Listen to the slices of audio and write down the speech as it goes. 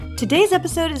Today's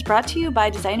episode is brought to you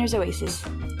by Designers Oasis.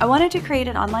 I wanted to create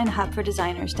an online hub for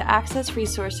designers to access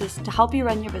resources to help you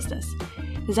run your business.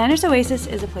 Designers Oasis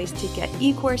is a place to get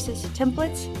e-courses,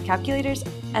 templates, calculators,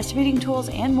 estimating tools,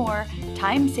 and more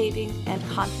time-saving and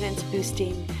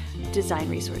confidence-boosting design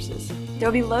resources. There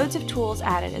will be loads of tools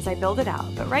added as I build it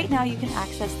out, but right now you can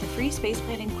access the free Space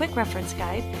Planning Quick Reference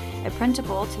Guide, a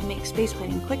printable to make space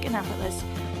planning quick and effortless.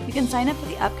 You can sign up for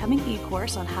the upcoming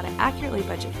e-course on how to accurately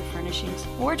budget for furnishings,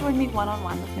 or join me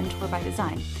one-on-one with Mentor by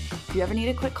Design if you ever need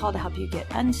a quick call to help you get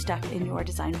unstuck in your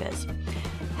design biz.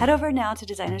 Head over now to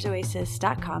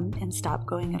designersoasis.com and stop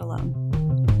going it alone.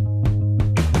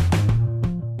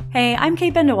 Hey, I'm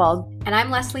Kate Bendewald. And I'm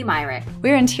Leslie Myrick.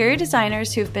 We're interior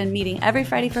designers who've been meeting every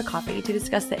Friday for coffee to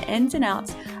discuss the ins and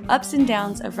outs, ups and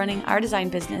downs of running our design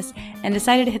business, and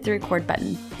decided to hit the record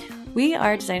button. We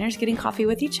are designers getting coffee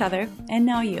with each other, and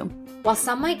now you. While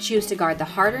some might choose to guard the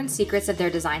hard-earned secrets of their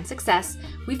design success,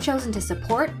 we've chosen to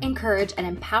support, encourage, and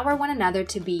empower one another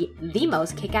to be the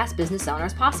most kick-ass business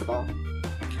owners possible.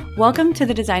 Welcome to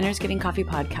the Designers Getting Coffee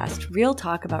podcast, real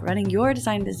talk about running your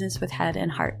design business with head and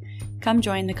heart. Come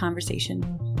join the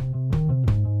conversation.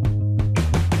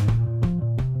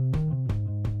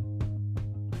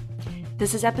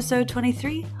 This is episode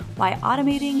 23, Why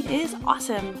Automating is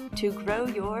Awesome to Grow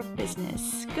Your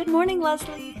Business. Good morning,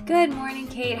 Leslie. Good morning,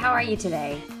 Kate. How are you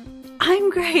today?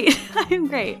 I'm great. I'm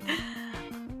great.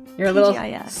 You're a little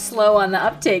slow on the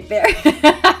uptake there.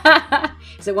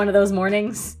 Is it one of those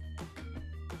mornings?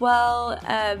 Well,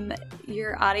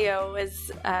 your audio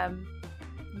was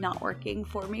not working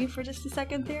for me for just a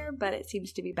second there, but it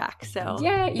seems to be back. So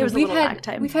yeah, it was a little lag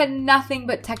time. We've had nothing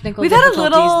but technical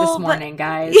difficulties this morning,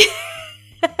 guys.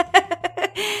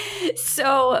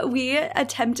 So we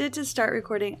attempted to start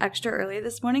recording extra early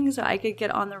this morning so I could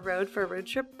get on the road for a road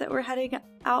trip that we're heading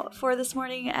out for this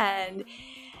morning. And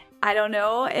I don't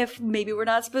know if maybe we're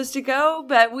not supposed to go,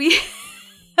 but we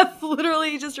have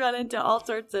literally just run into all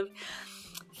sorts of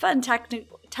fun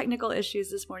technical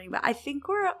issues this morning. But I think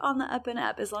we're on the up and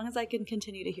up as long as I can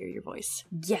continue to hear your voice.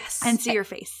 Yes. And see your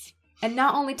face. And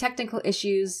not only technical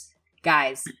issues,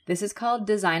 guys, this is called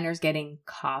Designers Getting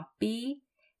Coffee.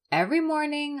 Every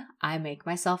morning, I make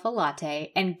myself a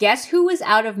latte, and guess who was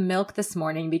out of milk this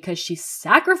morning because she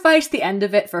sacrificed the end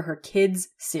of it for her kids'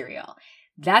 cereal?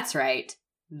 That's right,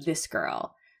 this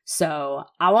girl. So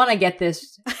I want to get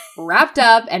this wrapped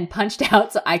up and punched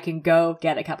out so I can go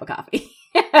get a cup of coffee.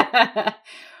 We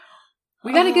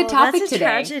got a good topic that's a today.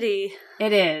 Tragedy.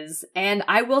 It is, and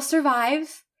I will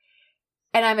survive,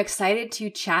 and I'm excited to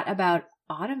chat about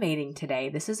automating today.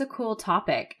 This is a cool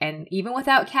topic, and even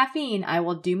without caffeine, I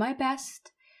will do my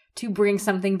best to bring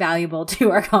something valuable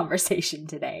to our conversation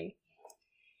today.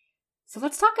 So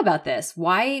let's talk about this.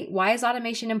 Why is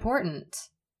automation important?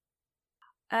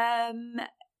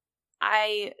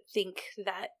 I think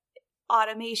that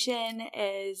automation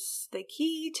is the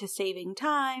key to saving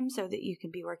time so that you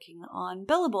can be working on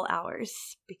billable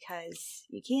hours, because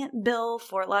you can't bill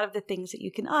for a lot of the things that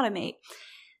you can automate.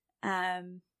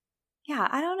 Yeah,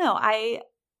 I don't know.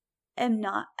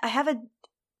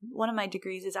 One of my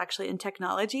degrees is actually in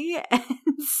technology.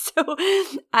 And so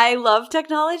I love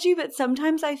technology, but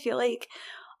sometimes I feel like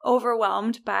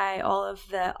overwhelmed by all of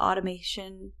the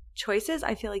automation choices.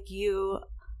 I feel like you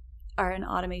are an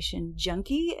automation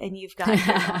junkie and you've got it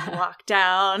on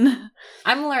lockdown.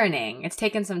 I'm learning. It's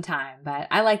taken some time, but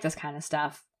I like this kind of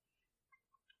stuff.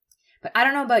 But I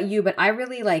don't know about you, but I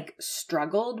really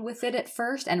struggled with it at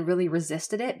first and really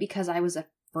resisted it because I was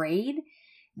afraid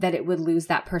that it would lose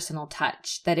that personal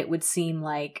touch, that it would seem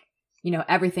like,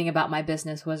 everything about my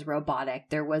business was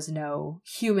robotic. There was no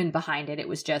human behind it. It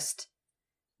was just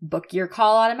book your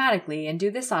call automatically and do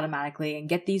this automatically and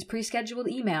get these pre-scheduled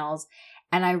emails.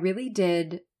 And I really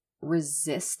did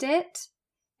resist it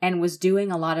and was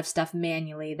doing a lot of stuff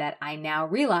manually that I now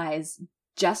realize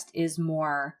just is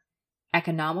more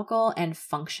economical and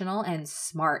functional and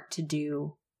smart to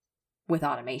do with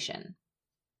automation.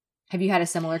 Have you had a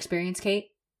similar experience, Kate?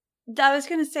 I was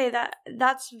going to say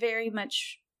that's very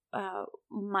much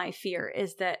my fear,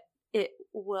 is that it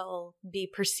will be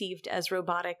perceived as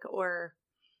robotic or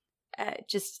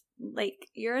just like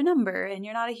you're a number and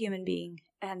you're not a human being.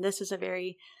 And this is a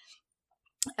very,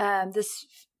 this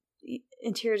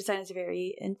interior design is a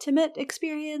very intimate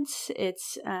experience.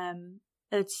 It's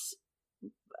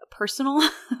personal.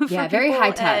 Yeah, very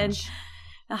high touch.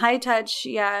 High touch,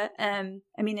 yeah.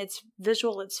 It's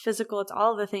visual, it's physical, it's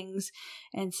all the things.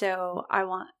 And so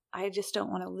I just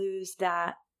don't want to lose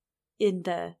that in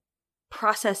the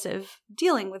process of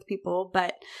dealing with people.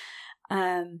 But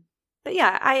but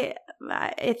yeah, I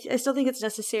still think it's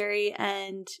necessary.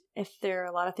 And if there are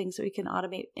a lot of things that we can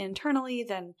automate internally,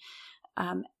 then,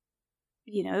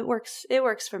 it works. It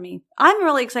works for me. I'm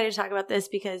really excited to talk about this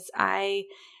because I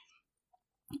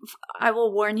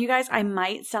will warn you guys, I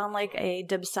might sound like a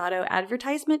Dubsado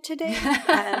advertisement today.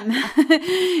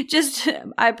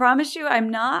 I promise you I'm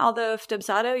not. Although if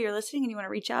Dubsado, you're listening and you want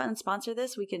to reach out and sponsor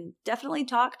this, we can definitely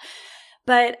talk.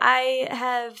 But I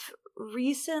have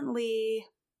recently,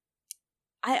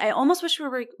 I almost wish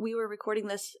we were recording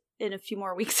this in a few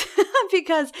more weeks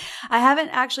because I haven't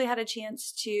actually had a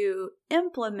chance to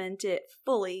implement it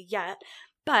fully yet.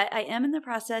 But I am in the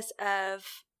process of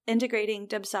integrating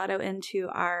Dubsado into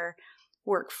our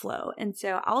workflow. And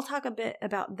so I'll talk a bit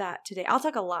about that today. I'll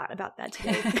talk a lot about that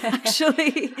today,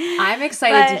 actually. I'm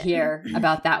excited to hear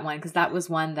about that one because that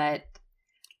was one that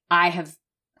I have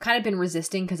kind of been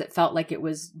resisting because it felt like it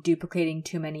was duplicating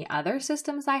too many other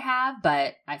systems I have.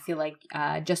 But I feel like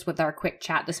just with our quick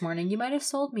chat this morning, you might have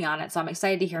sold me on it. So I'm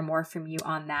excited to hear more from you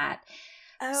on that.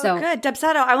 Oh, good.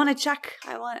 Dubsado, I want to check.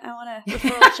 I want a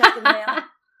referral check in the mail.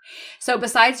 So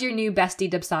besides your new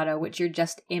bestie Dubsado, which you're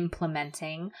just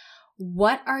implementing,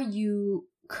 what are you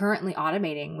currently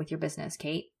automating with your business,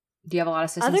 Kate? Do you have a lot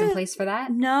of systems in place for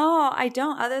that? No, I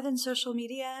don't. Other than social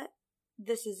media,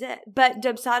 this is it. But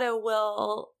Dubsado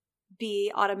will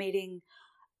be automating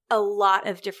a lot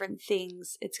of different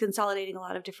things. It's consolidating a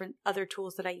lot of different other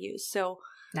tools that I use. So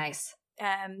nice.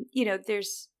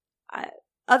 There's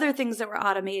other things that were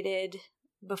automated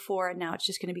before, and now it's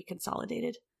just going to be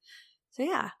consolidated. So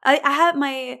yeah,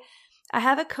 I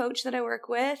have a coach that I work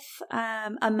with,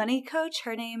 a money coach.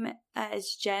 Her name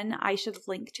is Jen. I should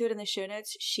link to it in the show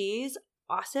notes. She's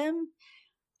awesome.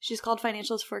 She's called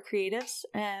Financials for Creatives.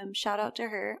 Shout out to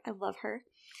her. I love her.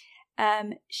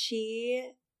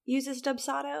 She uses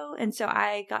Dubsado, and so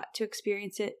I got to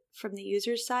experience it from the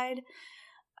user's side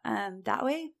that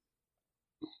way.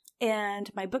 And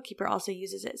my bookkeeper also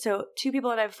uses it. So 2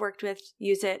 people that I've worked with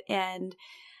use it, and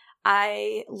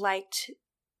I liked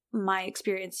my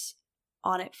experience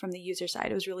on it from the user side.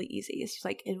 It was really easy. It's just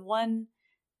like in one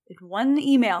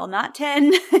email, not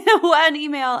 10, one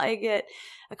email, I get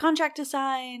a contract to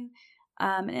sign,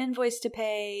 an invoice to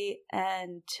pay,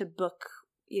 and to book,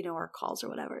 our calls or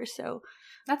whatever. So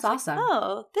that's awesome. Like,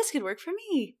 oh, this could work for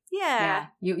me. Yeah.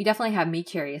 You definitely have me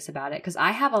curious about it because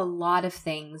I have a lot of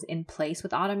things in place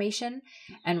with automation.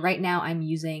 And right now I'm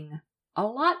using a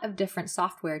lot of different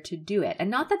software to do it. And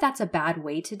not that that's a bad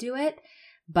way to do it,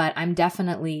 but I'm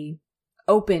definitely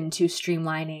open to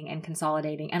streamlining and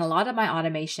consolidating. And a lot of my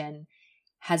automation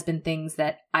has been things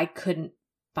that I couldn't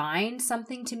find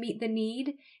something to meet the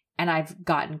need. And I've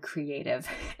gotten creative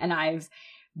and I've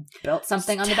built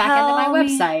something on the back end of my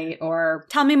website. Or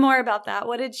tell me more about that.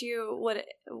 What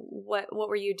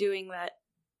were you doing that?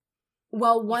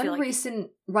 Well, one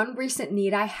recent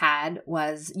need I had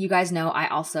was, you guys know, I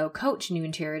also coach new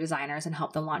interior designers and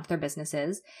help them launch their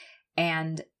businesses.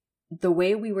 And the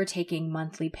way we were taking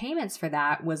monthly payments for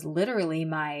that was literally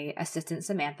my assistant,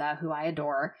 Samantha, who I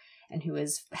adore and who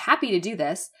is happy to do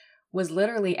this, was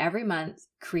literally every month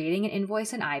creating an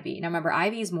invoice in Ivy. Now remember,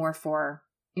 Ivy is more for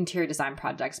interior design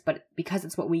projects, but because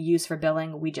it's what we use for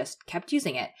billing, we just kept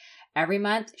using it. Every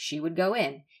month, she would go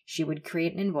in, she would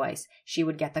create an invoice, she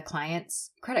would get the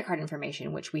client's credit card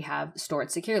information, which we have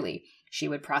stored securely. She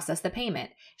would process the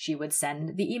payment. She would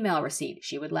send the email receipt.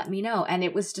 She would let me know. And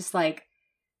it was just like,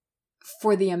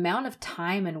 for the amount of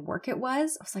time and work it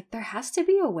was, I was like, there has to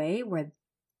be a way where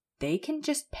they can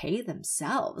just pay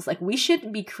themselves. Like, we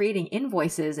shouldn't be creating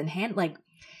invoices and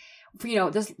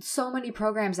there's so many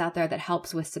programs out there that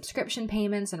helps with subscription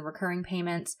payments and recurring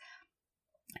payments.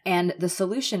 And the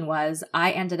solution was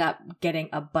I ended up getting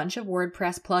a bunch of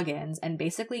WordPress plugins and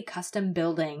basically custom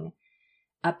building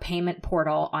a payment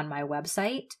portal on my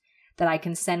website that I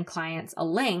can send clients a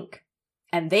link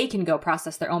and they can go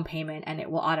process their own payment and it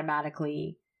will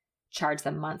automatically charge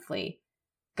them monthly.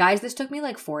 Guys, this took me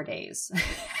like 4 days.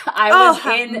 I was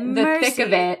in the thick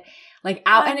of it.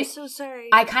 I'm so sorry.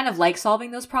 I kind of like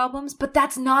solving those problems, but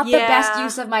that's not the best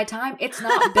use of my time. It's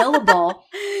not billable.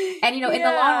 And, in the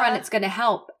long run, it's going to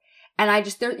help. And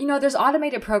there's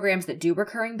automated programs that do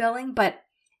recurring billing, but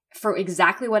for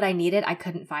exactly what I needed, I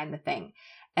couldn't find the thing.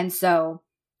 And so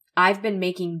I've been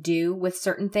making do with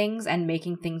certain things and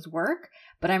making things work,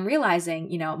 but I'm realizing,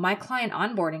 my client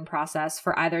onboarding process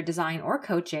for either design or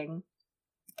coaching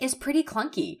is pretty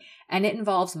clunky, and it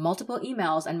involves multiple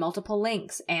emails and multiple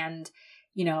links. And,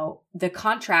 the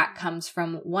contract comes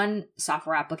from one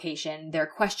software application, their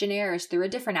questionnaire is through a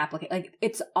different application. Like,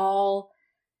 it's all,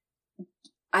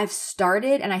 I've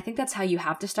started, and I think that's how you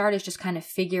have to start, is just kind of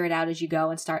figure it out as you go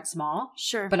and start small.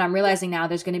 Sure. But I'm realizing now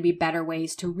there's going to be better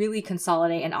ways to really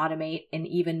consolidate and automate in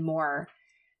even more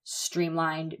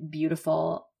streamlined,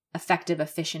 beautiful, effective,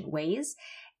 efficient ways.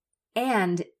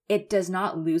 And it does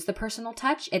not lose the personal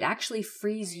touch. It actually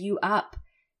frees you up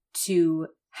to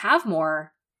have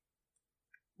more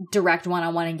direct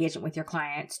one-on-one engagement with your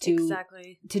clients, to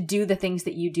do the things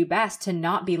that you do best, to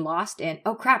not be lost in,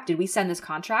 oh crap, did we send this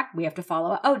contract? We have to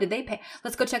follow up. Oh, did they pay?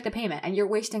 Let's go check the payment. And you're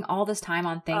wasting all this time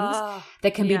on things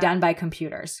that can be done by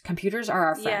computers. Computers are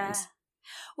our friends. Yeah.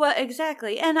 Well,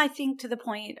 exactly. And I think to the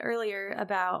point earlier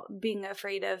about being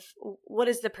afraid of what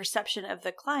is the perception of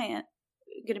the client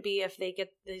going to be if they get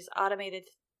these automated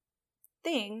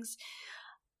things,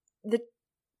 the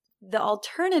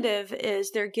alternative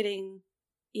is they're getting,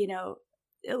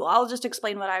 I'll just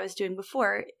explain what I was doing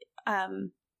before. So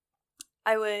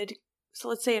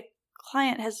let's say a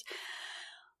client has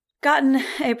gotten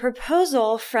a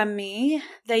proposal from me.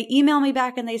 They email me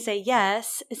back and they say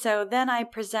yes. So then I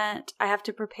have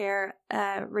to prepare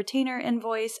a retainer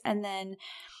invoice and then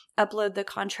upload the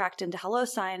contract into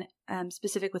HelloSign,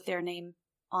 specific with their name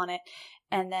on it.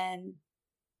 And then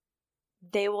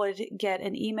they would get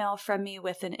an email from me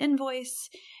with an invoice.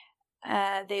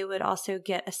 They would also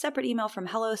get a separate email from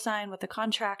HelloSign with the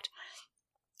contract.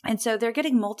 And so they're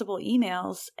getting multiple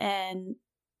emails, and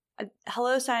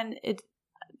HelloSign,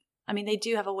 they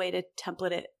do have a way to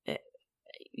template it.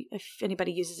 If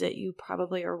anybody uses it, you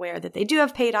probably are aware that they do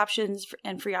have paid options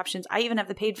and free options. I even have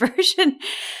the paid version.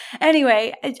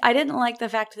 Anyway, I didn't like the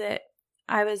fact that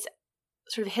I was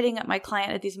sort of hitting up my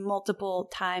client at these multiple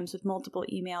times with multiple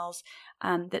emails,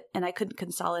 and I couldn't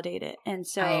consolidate it. And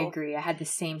so I agree. I had the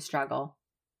same struggle.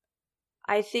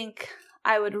 I think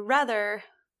I would rather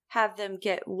have them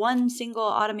get one single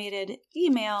automated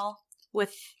email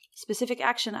with specific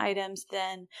action items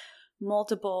than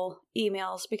multiple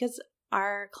emails, because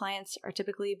our clients are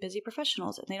typically busy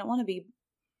professionals and they don't want to be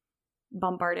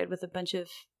bombarded with a bunch of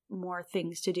more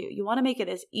things to do. You want to make it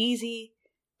as easy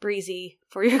breezy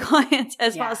for your clients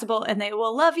as possible, and they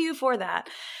will love you for that.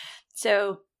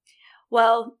 So,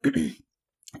 well,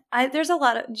 there's a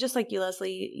lot of, just like you,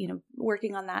 Leslie,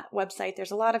 working on that website,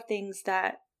 there's a lot of things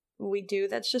that we do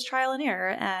that's just trial and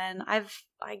error, and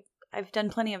I've done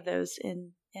plenty of those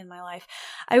in my life.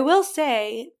 I will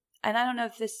say, and I don't know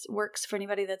if this works for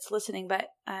anybody that's listening, but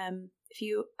if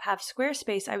you have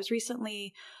Squarespace, I was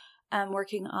recently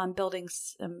working on building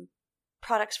some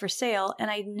products for sale,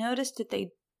 and I noticed that they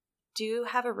do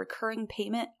have a recurring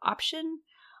payment option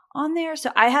on there. So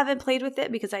I haven't played with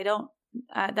it because I don't,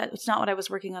 that's not what I was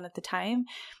working on at the time.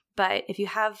 But if you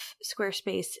have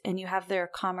Squarespace and you have their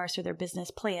commerce or their business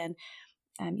plan,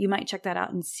 you might check that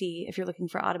out and see if you're looking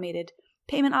for automated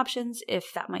payment options,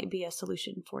 if that might be a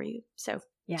solution for you. So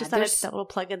just thought I'd put that little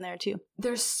plug in there too.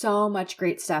 There's so much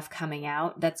great stuff coming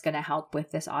out that's going to help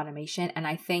with this automation. And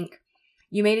I think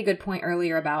you made a good point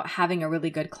earlier about having a really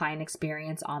good client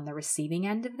experience on the receiving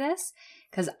end of this.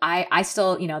 Because I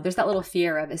still, there's that little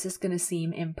fear of, is this going to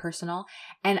seem impersonal?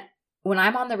 And when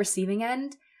I'm on the receiving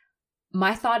end,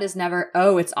 my thought is never,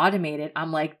 oh, it's automated.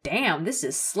 I'm like, damn, this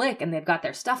is slick. And they've got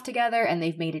their stuff together and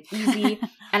they've made it easy.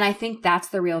 And I think that's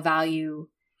the real value.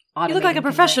 You look like a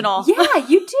professional. Yeah,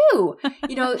 you do.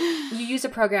 You use a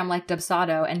program like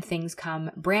Dubsado and things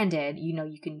come branded.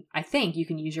 I think you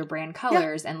can use your brand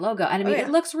colors and logo. And it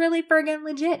looks really friggin'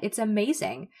 legit. It's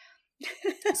amazing.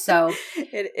 So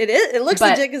it looks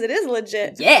legit because it is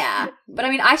legit. Yeah. But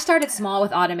I started small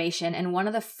with automation, and one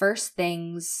of the first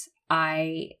things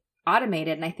I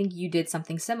automated, and I think you did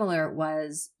something similar,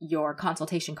 was your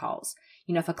consultation calls.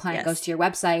 If a client goes to your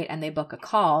website and they book a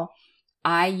call,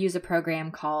 I use a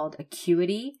program called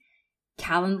Acuity.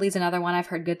 Calendly is another one I've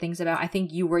heard good things about. I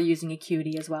think you were using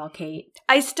Acuity as well, Kate.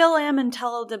 I still am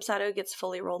until Dubsado gets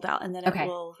fully rolled out, and then it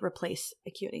will replace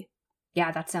Acuity.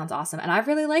 Yeah, that sounds awesome. And I've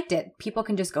really liked it. People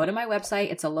can just go to my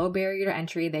website. It's a low barrier to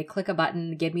entry. They click a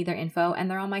button, give me their info, and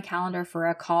they're on my calendar for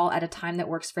a call at a time that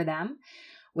works for them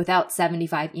without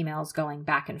 75 emails going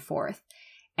back and forth.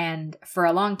 And for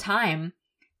a long time,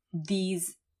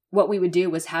 what we would do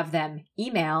was have them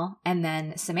email, and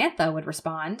then Samantha would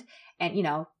respond,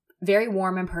 and, very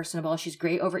warm and personable. She's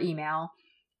great over email,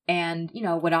 and,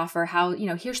 would offer how,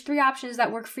 here's 3 options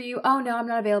that work for you. Oh, no, I'm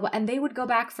not available. And they would go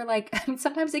back for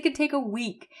sometimes it could take a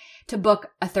week to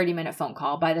book a 30-minute phone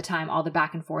call by the time all the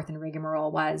back and forth and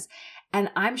rigmarole was. And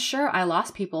I'm sure I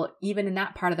lost people even in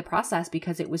that part of the process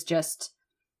because it was just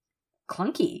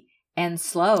clunky and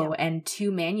slow and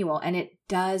too manual, and it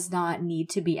does not need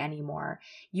to be anymore.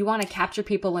 You want to capture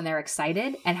people when they're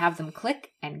excited and have them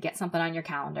click and get something on your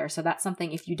calendar. So that's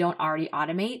something, if you don't already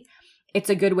automate, it's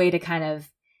a good way to kind of,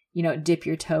 dip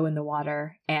your toe in the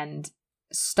water and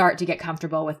start to get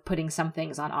comfortable with putting some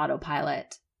things on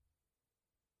autopilot.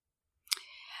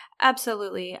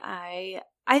 Absolutely. I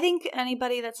think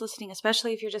anybody that's listening,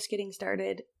 especially if you're just getting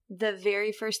started, the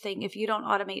very first thing, if you don't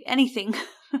automate anything,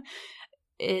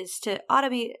 is to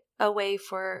automate a way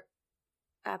for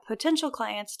potential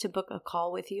clients to book a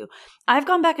call with you. I've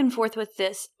gone back and forth with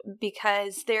this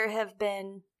because there have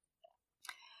been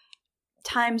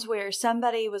times where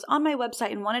somebody was on my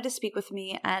website and wanted to speak with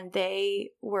me, and they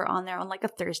were on there on like a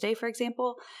Thursday, for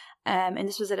example. And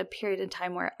this was at a period in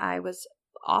time where I was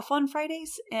off on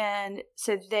Fridays. And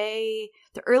so the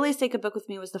earliest they could book with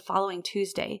me was the following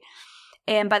Tuesday.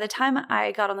 And by the time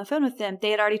I got on the phone with them,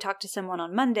 they had already talked to someone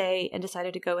on Monday and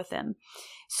decided to go with them.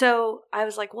 So I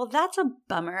was like, well, that's a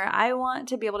bummer. I want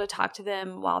to be able to talk to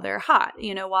them while they're hot,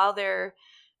 while they're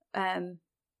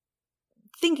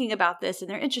thinking about this and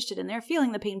they're interested and they're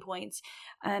feeling the pain points.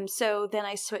 So then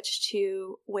I switched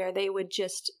to where they would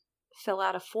just fill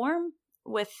out a form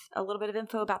with a little bit of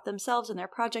info about themselves and their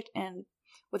project, and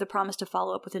with a promise to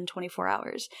follow up within 24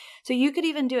 hours. So you could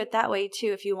even do it that way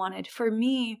too if you wanted. For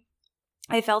me,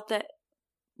 I felt that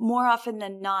more often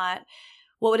than not,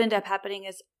 what would end up happening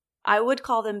is I would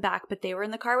call them back, but they were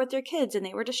in the car with their kids and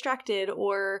they were distracted,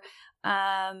 or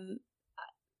then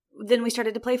we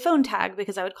started to play phone tag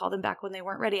because I would call them back when they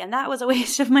weren't ready. And that was a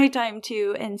waste of my time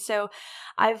too. And so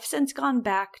I've since gone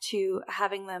back to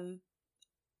having them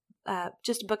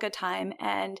just book a time.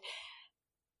 And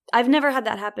I've never had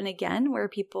that happen again where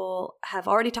people have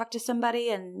already talked to somebody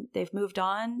and they've moved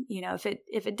on.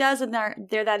 If it does and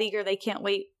they're that eager, they can't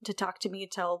wait to talk to me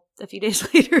until a few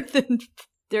days later, then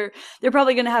they're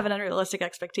probably going to have an unrealistic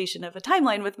expectation of a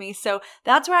timeline with me. So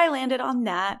that's where I landed on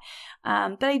that.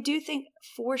 But I do think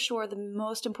for sure the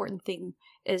most important thing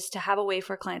is to have a way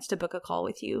for clients to book a call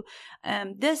with you.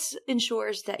 This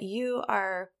ensures that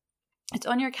it's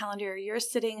on your calendar, you're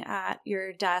sitting at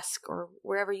your desk or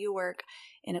wherever you work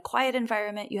in a quiet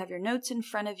environment, you have your notes in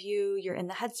front of you, you're in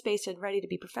the headspace and ready to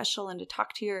be professional and to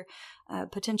talk to your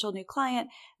potential new client.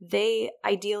 They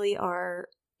ideally are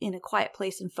in a quiet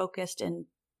place and focused and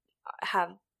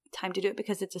have time to do it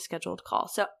because it's a scheduled call.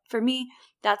 So for me,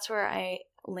 that's where I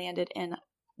landed, and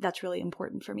that's really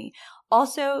important for me.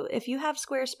 Also, if you have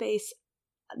Squarespace,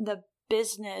 the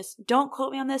business, don't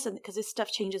quote me on this because this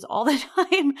stuff changes all the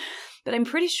time, but I'm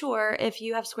pretty sure if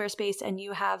you have Squarespace and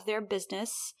you have their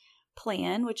business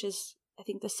plan, which is I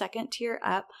think the second tier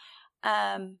up,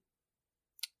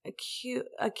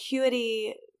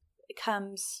 Acuity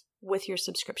comes with your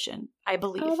subscription, I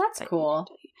believe. Oh, that's cool.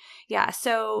 Yeah,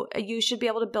 so you should be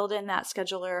able to build in that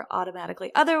scheduler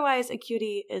automatically. Otherwise,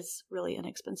 Acuity is really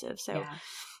inexpensive. So, yeah.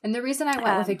 And the reason I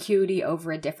went with Acuity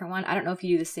over a different one, I don't know if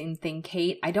you do the same thing,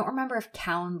 Kate. I don't remember if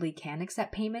Calendly can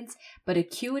accept payments, but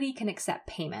Acuity can accept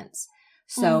payments.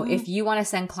 So if you want to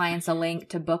send clients a link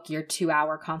to book your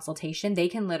 2-hour consultation, they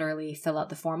can literally fill out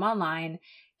the form online,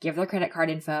 give their credit card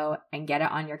info, and get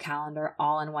it on your calendar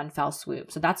all in one fell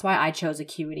swoop. So that's why I chose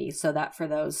Acuity, so that for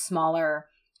those smaller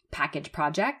package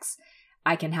projects,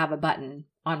 I can have a button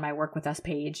on my Work With Us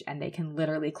page and they can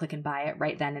literally click and buy it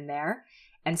right then and there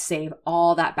and save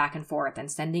all that back and forth and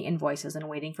sending invoices and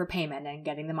waiting for payment and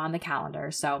getting them on the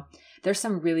calendar. So there's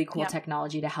some really cool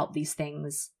technology to help these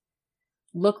things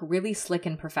look really slick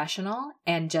and professional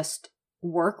and just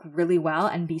work really well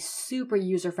and be super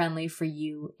user-friendly for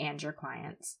you and your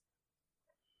clients.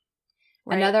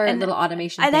 Right. Another little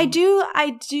automation and thing.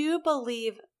 I do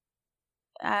believe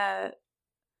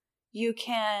you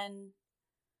can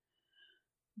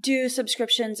do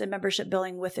subscriptions and membership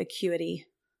billing with Acuity.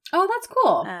 Oh, that's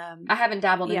cool. I haven't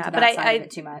dabbled into that side of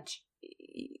it too much.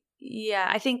 Yeah,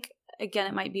 I think, again,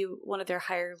 it might be one of their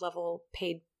higher level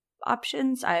paid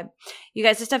options. You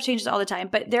guys, this stuff changes all the time,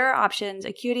 but there are options.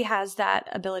 Acuity has that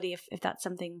ability if that's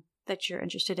something that you're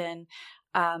interested in.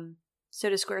 So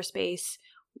does Squarespace.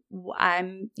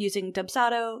 I'm using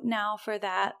Dubsado now for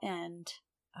that, and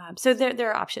so there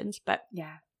are options. But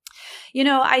yeah,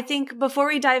 I think before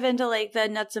we dive into like the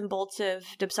nuts and bolts of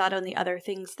Dubsado and the other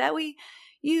things that we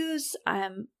use,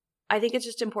 I think it's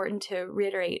just important to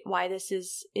reiterate why this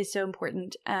is so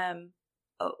important.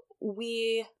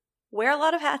 We wear a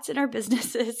lot of hats in our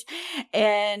businesses,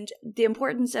 and the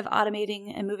importance of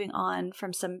automating and moving on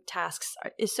from some tasks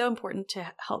is so important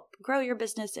to help grow your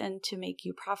business and to make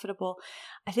you profitable.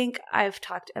 I think I've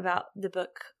talked about the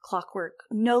book Clockwork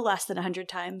no less than 100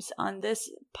 times on this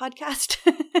podcast.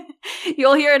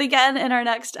 You'll hear it again in our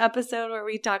next episode where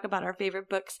we talk about our favorite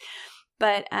books.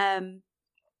 But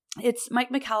it's Mike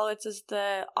Michalowicz is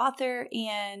the author,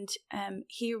 and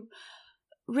he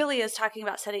really is talking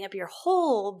about setting up your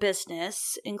whole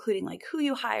business, including like who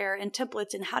you hire and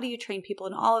templates and how do you train people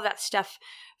and all of that stuff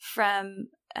from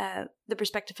the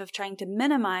perspective of trying to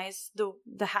minimize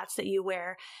the hats that you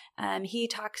wear. He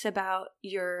talks about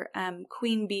your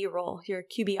queen bee role, your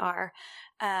QBR,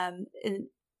 and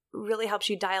really helps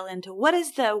you dial into what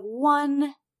is the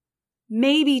one,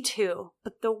 maybe two,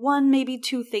 but the one, maybe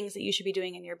two things that you should be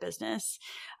doing in your business,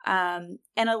 and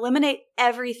eliminate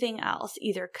everything else.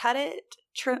 Either cut it,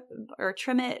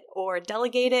 trim it, or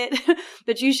delegate it,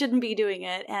 but you shouldn't be doing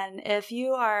it. And if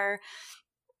you are,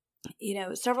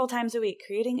 several times a week,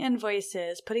 creating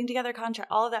invoices, putting together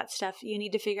contract, all of that stuff, you need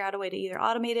to figure out a way to either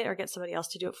automate it or get somebody else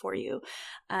to do it for you,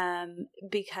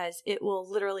 because it will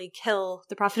literally kill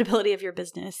the profitability of your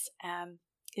business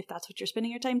if that's what you're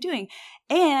spending your time doing.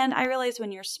 And I realize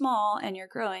when you're small and you're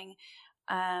growing,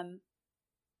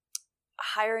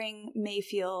 hiring may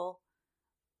feel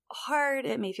hard.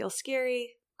 It may feel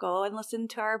scary. Go and listen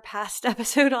to our past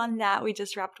episode on that. We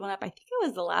just wrapped one up. I think it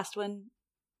was the last one.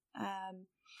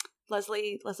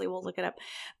 Leslie will look it up.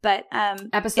 But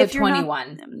episode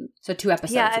 21. So 2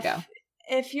 episodes ago.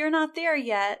 If you're not there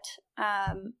yet,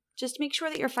 just make sure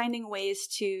that you're finding ways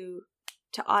to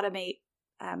automate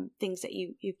things that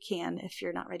you can if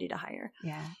you're not ready to hire.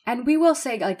 Yeah. And we will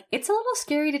say, like, it's a little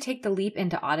scary to take the leap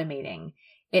into automating.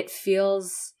 It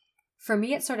feels, for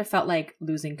me, it sort of felt like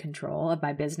losing control of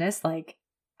my business. Like,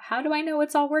 how do I know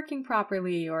it's all working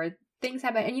properly, or things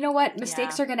happen? And you know what?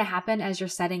 Mistakes are going to happen as you're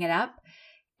setting it up.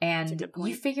 And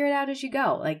you figure it out as you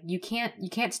go. Like, you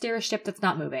can't steer a ship that's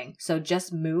not moving. So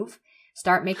just move,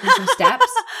 start making some steps,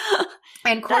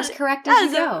 and course correct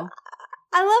as you go.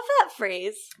 I love that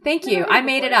phrase. Thank you. I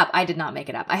made it up. I did not make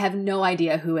it up. I have no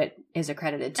idea who it is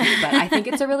accredited to, but I think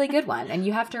it's a really good one. And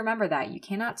you have to remember that. You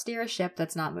cannot steer a ship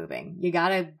that's not moving. You got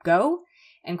to go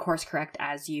and course correct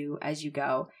as you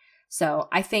go. So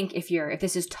I think if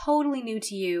this is totally new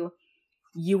to you,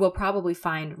 you will probably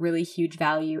find really huge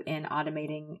value in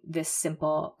automating this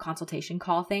simple consultation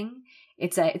call thing.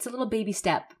 It's a little baby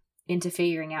step into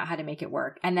figuring out how to make it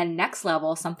work. And then next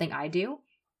level, something I do,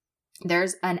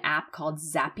 there's an app called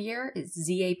Zapier. It's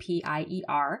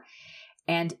Zapier.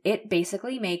 And it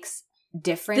basically makes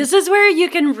different... This is where you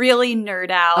can really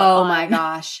nerd out. Oh my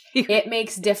gosh. It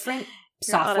makes different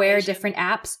software, different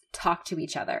apps talk to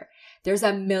each other. There's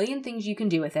a million things you can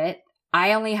do with it.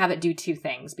 I only have it do 2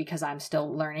 things because I'm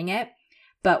still learning it.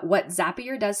 But what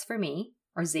Zapier does for me,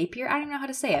 or Zapier, I don't know how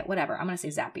to say it. Whatever. I'm going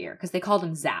to say Zapier because they call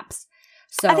them Zaps.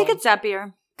 So I think it's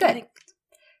Zapier. Good.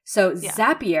 So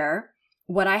Zapier,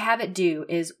 what I have it do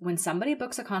is when somebody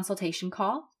books a consultation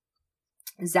call,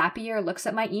 Zapier looks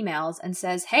at my emails and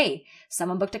says, hey,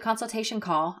 someone booked a consultation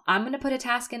call. I'm going to put a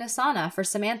task in Asana for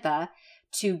Samantha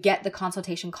to get the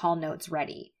consultation call notes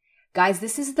ready. Guys,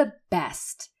 this is the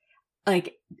best.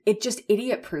 Like, it just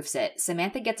idiot proofs it.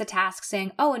 Samantha gets a task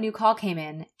saying, oh, a new call came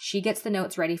in. She gets the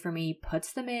notes ready for me,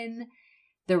 puts them in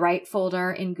the right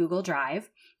folder in Google Drive.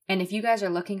 And if you guys are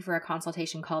looking for a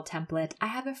consultation call template, I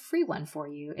have a free one for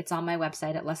you. It's on my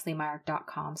website at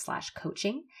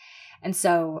lesliemyrick.com/coaching. And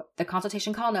so the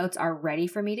consultation call notes are ready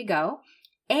for me to go.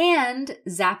 And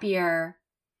Zapier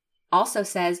also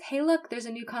says, hey, look, there's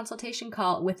a new consultation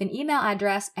call with an email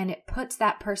address, and it puts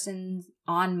that person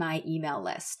on my email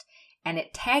list. And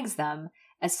it tags them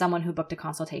as someone who booked a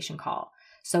consultation call.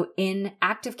 So in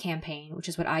ActiveCampaign, which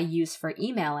is what I use for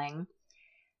emailing,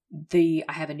 I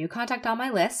have a new contact on my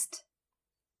list.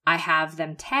 I have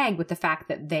them tagged with the fact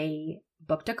that they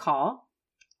booked a call.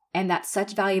 And that's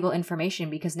such valuable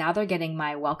information because now they're getting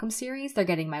my welcome series, they're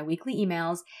getting my weekly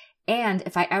emails. And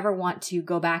if I ever want to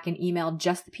go back and email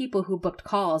just the people who booked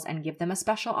calls and give them a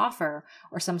special offer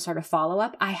or some sort of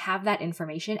follow-up, I have that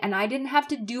information and I didn't have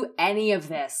to do any of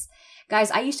this. Guys,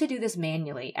 I used to do this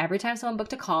manually. Every time someone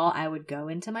booked a call, I would go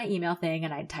into my email thing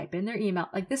and I'd type in their email.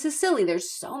 Like, this is silly. There's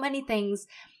so many things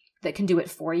that can do it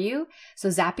for you. So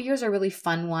Zapier is a really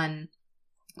fun one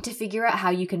to figure out how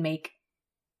you can make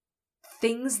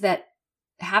things that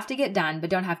have to get done but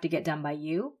don't have to get done by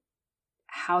you,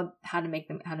 how to make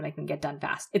them get done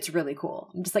fast. It's really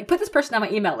cool. I'm just like, put this person on my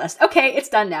email list. Okay, it's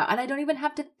done now. And I don't even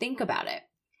have to think about it.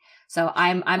 So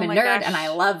I'm a nerd and I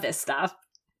love this stuff.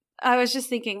 I was just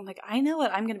thinking, like, I know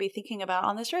what I'm going to be thinking about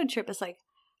on this road trip. It's like,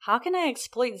 how can I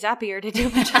exploit Zapier to do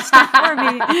a bunch of stuff for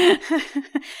me?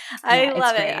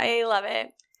 I love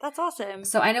it. That's awesome.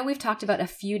 So I know we've talked about a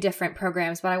few different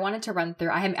programs, but I wanted to run through,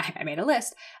 I made a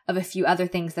list of a few other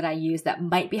things that I use that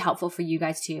might be helpful for you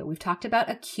guys too. We've talked about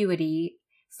Acuity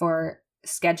for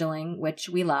scheduling, which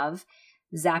we love.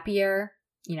 Zapier,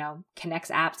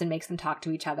 connects apps and makes them talk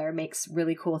to each other, makes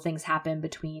really cool things happen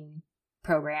between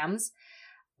programs.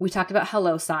 We talked about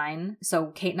HelloSign. So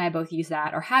Kate and I both use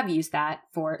that or have used that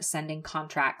for sending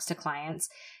contracts to clients.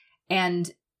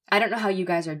 And I don't know how you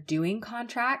guys are doing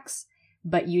contracts,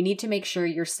 but you need to make sure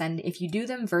if you do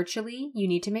them virtually, you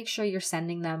need to make sure you're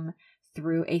sending them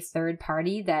through a third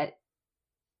party that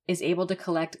is able to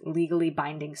collect legally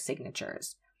binding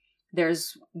signatures.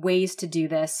 There's ways to do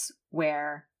this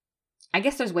where, I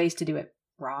guess there's ways to do it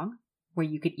wrong, where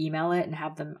you could email it and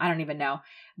have them, I don't even know.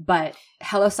 But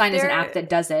HelloSign is an app that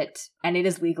does it, and it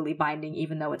is legally binding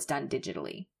even though it's done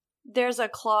digitally. There's a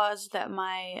clause that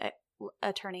my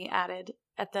attorney added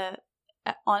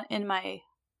in my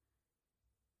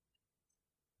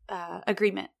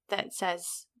agreement that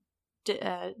says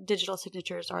digital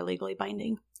signatures are legally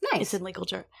binding. Nice. It's in legal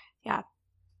yeah.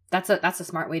 That's a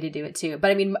smart way to do it too.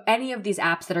 But I mean, any of these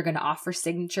apps that are going to offer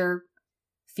signature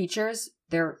features,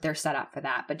 they're set up for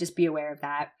that. But just be aware of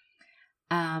that.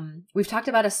 We've talked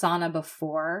about Asana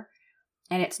before,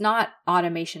 and it's not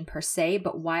automation per se,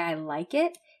 but why I like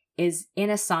it is in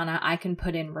Asana, I can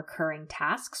put in recurring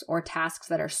tasks or tasks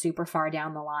that are super far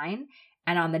down the line.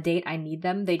 And on the date I need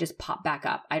them, they just pop back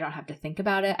up. I don't have to think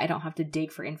about it. I don't have to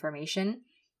dig for information.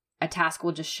 A task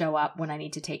will just show up when I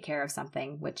need to take care of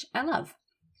something, which I love.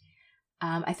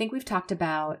 I think we've talked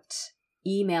about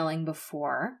emailing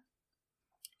before.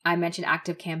 I mentioned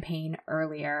ActiveCampaign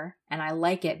earlier, and I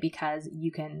like it because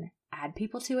you can add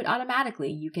people to it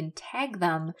automatically. You can tag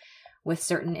them with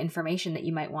certain information that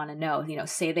you might want to know. You know,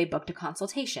 say they booked a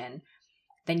consultation,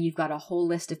 then you've got a whole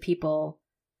list of people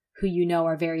who you know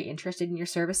are very interested in your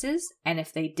services. And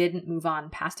if they didn't move on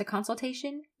past a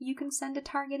consultation, you can send a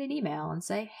targeted email and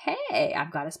say, hey,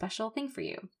 I've got a special thing for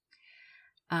you.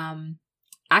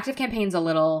 ActiveCampaign's a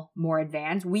little more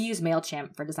advanced. We use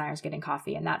MailChimp for Designers Getting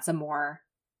Coffee, and that's an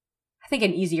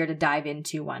easier to dive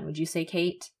into one. Would you say,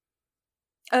 Kate?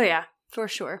 Oh, yeah, for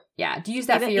sure. Yeah. Do you use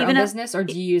that for your own business, or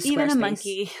do you use Squarespace? Even a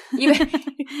monkey.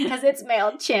 Because it's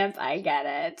MailChimp. I get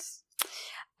it.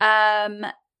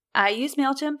 I use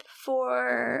MailChimp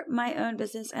for my own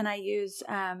business, and I use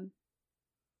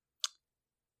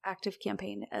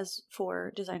ActiveCampaign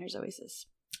for Designers Oasis.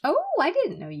 Oh, I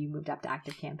didn't know you moved up to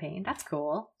ActiveCampaign. That's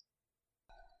cool.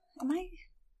 Am I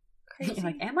crazy? You're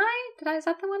like, am I? Is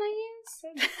that the one I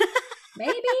use?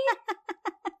 Maybe?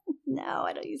 No,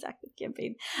 I don't use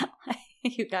ActiveCampaign.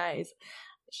 You guys,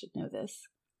 I should know this.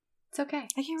 It's okay.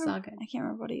 I can't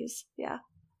remember what I use. Yeah.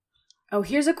 Oh,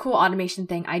 here's a cool automation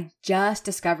thing I just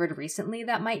discovered recently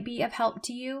that might be of help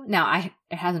to you. Now,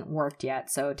 it hasn't worked yet,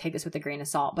 so take this with a grain of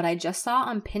salt, but I just saw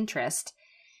on Pinterest,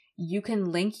 you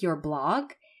can link your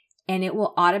blog and it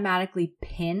will automatically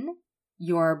pin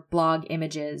your blog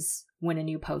images when a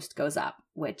new post goes up,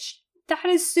 which that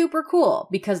is super cool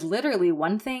because literally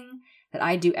one thing that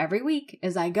I do every week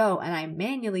is I go and I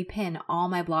manually pin all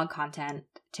my blog content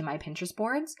to my Pinterest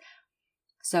boards.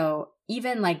 So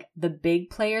even like the big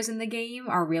players in the game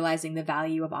are realizing the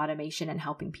value of automation and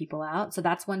helping people out. So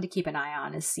that's one to keep an eye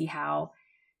on, is see how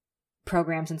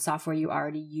programs and software you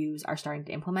already use are starting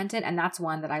to implement it. And that's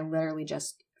one that I literally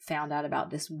just found out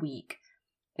about this week,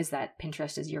 is that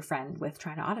Pinterest is your friend with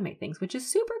trying to automate things, which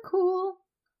is super cool.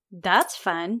 That's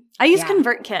fun. I use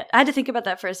ConvertKit. I had to think about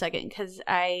that for a second because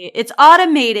it's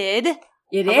automated.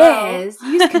 It is.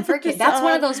 Use ConvertKit. That's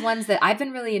one of those ones that I've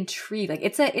been really intrigued. Like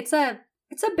it's a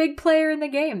big player in the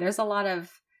game. There's a lot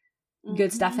of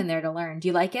good stuff in there to learn. Do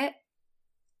you like it?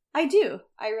 I do.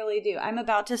 I really do. I'm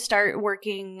about to start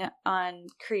working on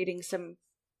creating some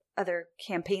other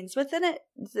campaigns within it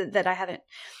that I haven't.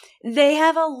 They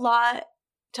have a lot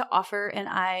to offer, and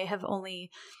I have only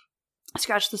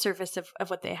scratched the surface of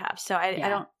what they have. So I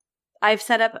don't. I've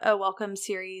set up a welcome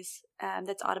series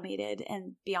that's automated,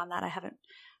 and beyond that, I haven't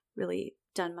really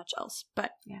done much else.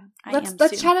 But yeah,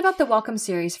 let's chat about the welcome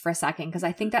series for a second, because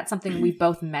I think that's something we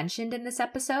both mentioned in this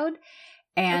episode.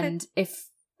 And if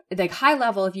like high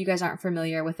level, if you guys aren't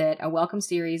familiar with it, a welcome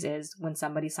series is when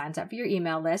somebody signs up for your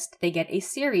email list, they get a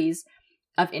series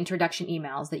of introduction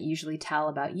emails that usually tell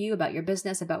about you, about your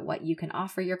business, about what you can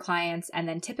offer your clients. And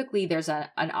then typically there's an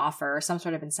offer or some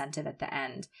sort of incentive at the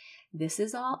end. This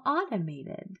is all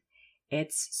automated.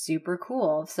 It's super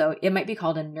cool. So it might be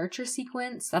called a nurture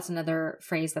sequence. That's another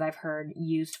phrase that I've heard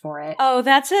used for it. Oh,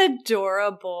 that's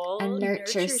adorable. A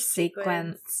nurture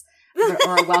sequence.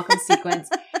 Or a welcome sequence.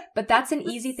 But that's an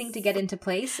easy thing to get into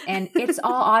place, and it's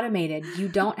all automated. You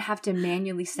don't have to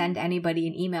manually send anybody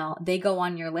an email. They go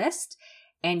on your list,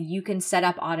 and you can set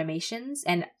up automations.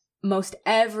 And most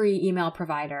every email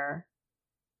provider,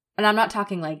 and I'm not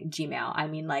talking like Gmail, I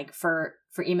mean like for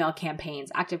email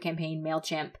campaigns, ActiveCampaign,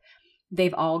 MailChimp,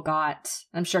 they've all got,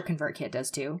 I'm sure ConvertKit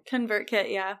does too.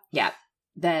 ConvertKit, yeah. Yeah.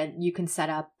 That you can set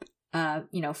up 4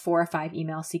 or 5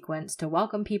 email sequence to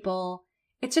welcome people.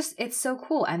 It's so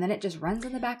cool. And then it just runs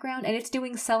in the background and it's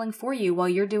doing selling for you while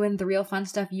you're doing the real fun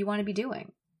stuff you want to be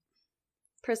doing.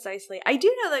 Precisely. I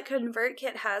do know that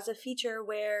ConvertKit has a feature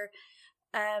where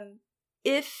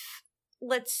if,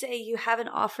 let's say, you have an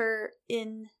offer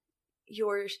in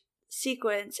your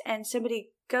sequence and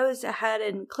somebody goes ahead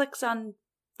and clicks on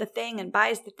the thing and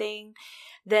buys the thing,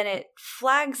 then it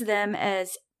flags them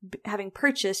as having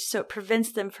purchased, so it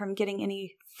prevents them from getting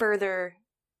any further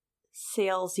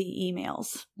salesy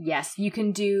emails. Yes, you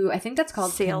can do, I think that's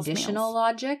called Sales conditional mails.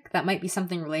 logic. That might be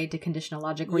something related to conditional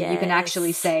logic where you can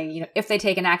actually say, if they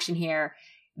take an action here,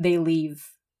 they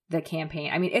leave the campaign.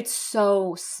 I mean, it's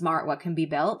so smart what can be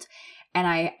built. And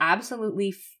I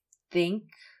absolutely think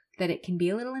that it can be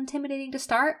a little intimidating to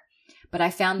start, but I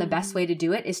found the best way to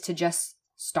do it is to just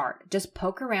start. Just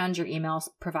poke around your email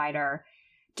provider.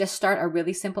 Just start a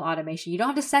really simple automation. You don't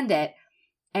have to send it,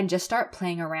 and just start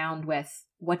playing around with,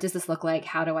 what does this look like?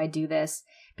 How do I do this?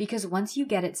 Because once you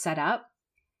get it set up,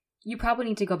 you probably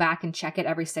need to go back and check it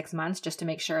every 6 months just to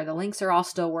make sure the links are all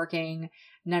still working.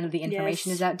 None of the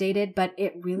information is outdated, but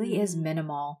it really is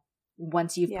minimal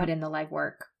once you've put in the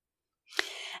legwork.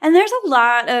 And there's a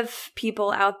lot of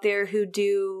people out there who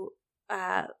do,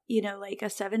 like a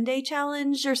 7-day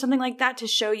challenge or something like that to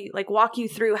show you, like walk you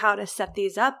through how to set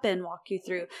these up and walk you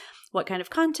through what kind of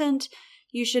content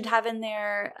you should have in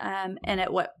there, and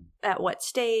at what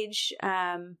stage,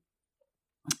 and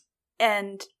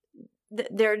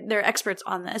they're experts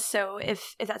on this. So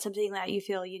if that's something that you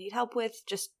feel you need help with,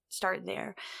 just start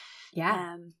there.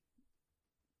 Yeah.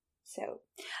 So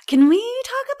can we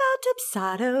talk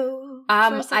about Dubsado?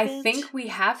 I think we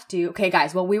have to. Okay,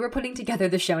 guys. Well, we were putting together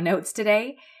the show notes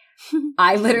today.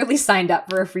 I literally signed up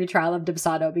for a free trial of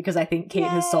Dubsado because I think Kate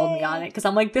has sold me on it. Because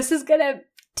I'm like, this is gonna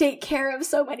take care of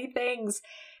so many things.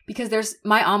 Because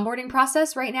my onboarding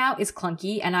process right now is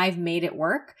clunky and I've made it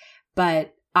work,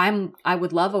 but I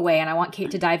would love a way, and I want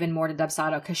Kate to dive in more to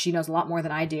Dubsado because she knows a lot more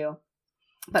than I do.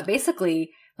 But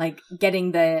basically, like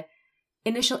getting the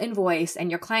initial invoice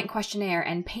and your client questionnaire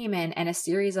and payment and a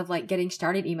series of like getting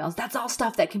started emails, that's all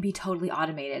stuff that can be totally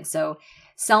automated. So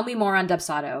sell me more on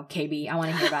Dubsado, KB. I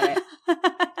want to hear about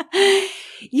it.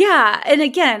 Yeah. And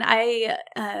again, I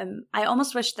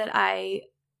almost wish that I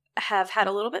have had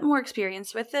a little bit more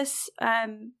experience with this,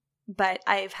 but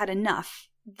I've had enough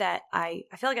that I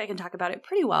feel like I can talk about it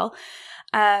pretty well.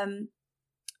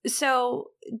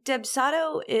 So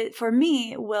Dubsado, for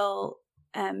me, will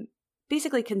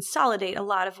basically consolidate a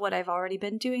lot of what I've already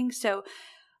been doing. So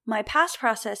my past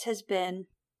process has been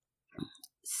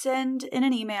send in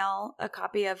an email a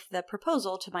copy of the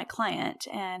proposal to my client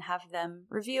and have them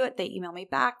review it. They email me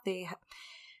back. They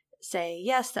say,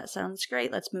 yes, that sounds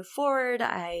great. Let's move forward.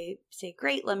 I say,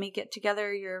 great. Let me get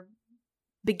together your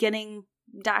beginning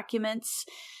documents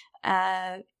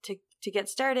to get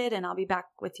started, and I'll be back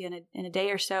with you in a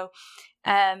day or so.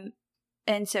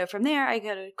 And so from there, I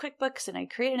go to QuickBooks and I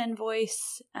create an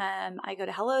invoice. I go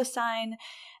to HelloSign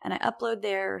and I upload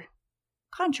their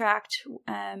contract.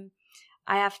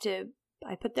 I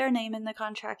put their name in the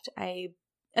contract.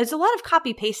 It's a lot of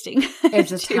copy pasting.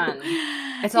 It's a ton.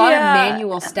 It's a lot of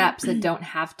manual steps that don't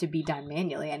have to be done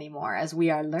manually anymore, as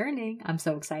we are learning. I'm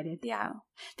so excited. Yeah.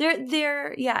 And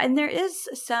there is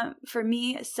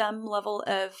some level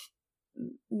of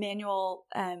manual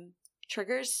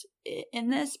triggers in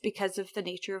this because of the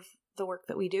nature of the work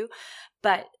that we do.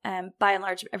 But by and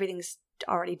large, everything's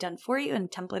already done for you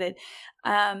and templated.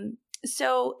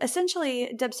 So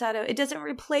essentially, Dubsado, it doesn't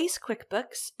replace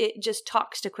QuickBooks. It just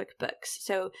talks to QuickBooks.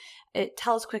 So it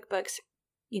tells QuickBooks,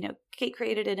 Kate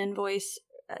created an invoice,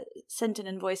 sent an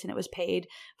invoice, and it was paid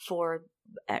for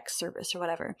X service or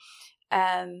whatever.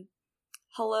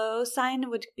 HelloSign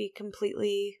would be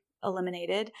completely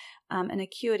eliminated, and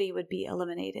Acuity would be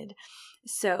eliminated.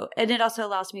 So, and it also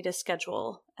allows me to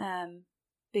schedule,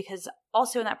 because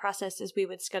also in that process is we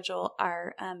would schedule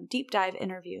our deep dive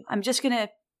interview.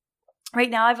 Right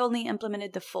now I've only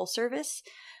implemented the full service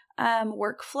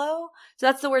workflow. So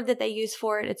that's the word that they use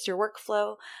for it. It's your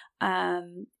workflow.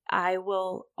 I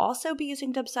will also be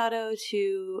using Dubsado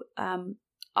to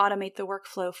automate the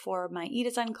workflow for my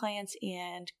eDesign clients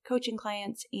and coaching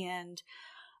clients and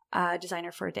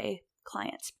Designer for a Day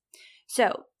clients.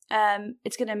 So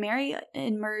it's going to marry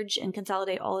and merge and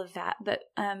consolidate all of that. But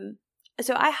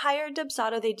so I hired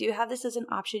Dubsado. They do have this as an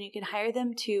option. You can hire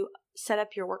them to set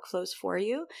up your workflows for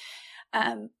you.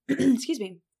 Excuse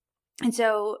me. And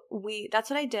so that's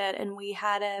what I did. And we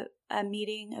had a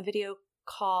meeting, a video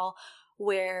call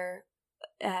where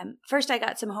first I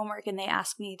got some homework and they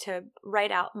asked me to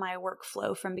write out my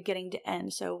workflow from beginning to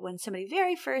end. So when somebody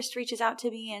very first reaches out to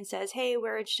me and says, hey,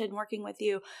 we're interested in working with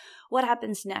you, what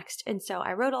happens next? And so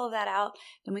I wrote all of that out.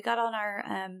 Then we got on our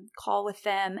call with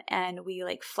them and we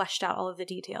like fleshed out all of the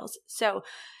details. So,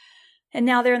 and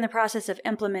now they're in the process of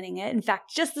implementing it. In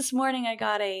fact, just this morning I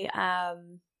got a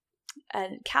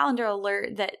calendar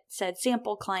alert that said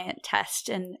sample client test,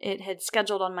 and it had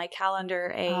scheduled on my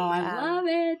calendar I love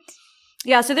it.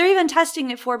 Yeah, so they're even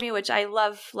testing it for me, which I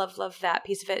love that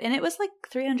piece of it. And it was like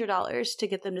 $300 to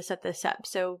get them to set this up.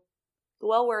 So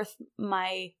well worth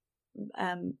my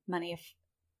money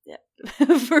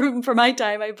for my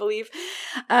time, I believe.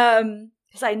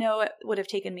 Because I know it would have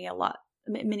taken me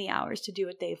many hours to do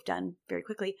what they've done very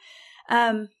quickly.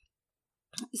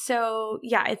 So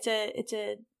yeah, it's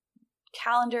a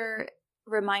calendar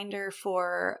reminder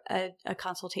for a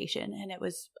consultation, and it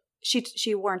was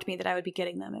she warned me that I would be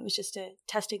getting them. It was just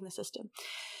testing the system.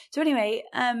 So anyway,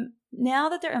 now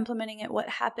that they're implementing it, what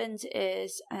happens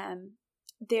is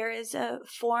there is a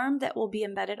form that will be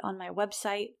embedded on my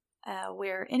website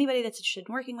where anybody that's interested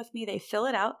in working with me, they fill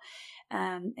it out,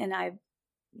 and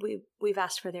we've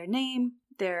asked for their name,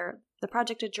 the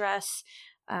project address,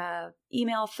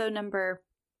 email, phone number,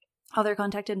 all their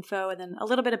contact info, and then a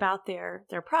little bit about their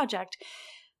project.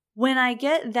 When I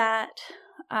get that,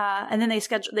 and then they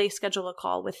schedule a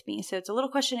call with me. So it's a little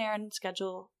questionnaire and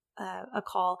schedule a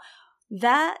call.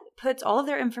 That puts all of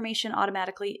their information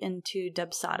automatically into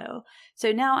Dubsado.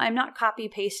 So now I'm not copy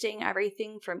pasting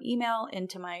everything from email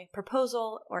into my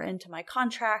proposal or into my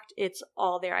contract. It's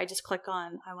all there. I just click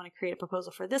on, I want to create a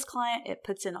proposal for this client. It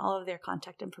puts in all of their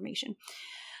contact information.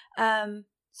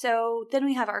 So then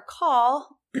we have our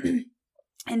call.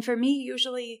 And for me,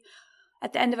 usually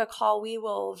at the end of a call, we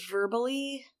will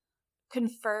verbally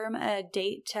confirm a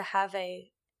date to have an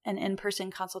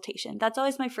in-person consultation. That's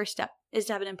always my first step, is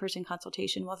to have an in-person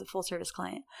consultation with a full service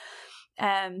client.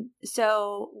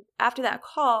 So after that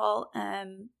call,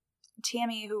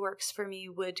 Tammy, who works for me,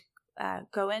 would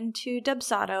go into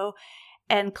Dubsado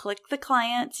and click the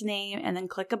client's name and then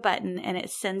click a button, and it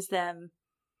sends them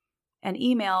an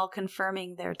email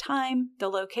confirming their time, the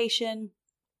location,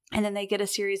 and then they get a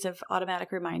series of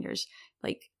automatic reminders,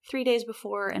 like 3 days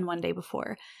before and 1 day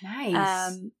before.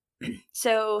 Nice.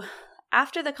 So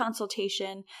after the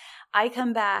consultation, I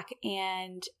come back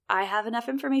and I have enough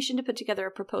information to put together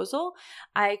a proposal.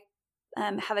 I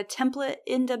have a template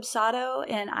in Dubsado,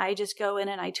 and I just go in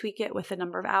and I tweak it with the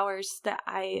number of hours that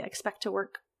I expect to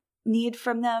need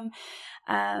from them.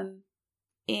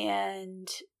 And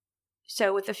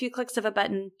so with a few clicks of a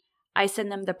button, I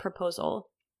send them the proposal.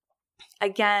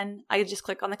 Again, I just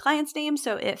click on the client's name,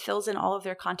 so it fills in all of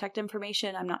their contact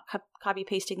information. I'm not copy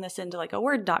pasting this into like a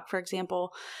Word doc, for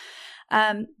example.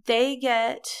 They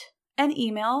get an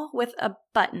email with a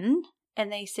button,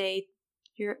 and they say,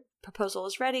 your proposal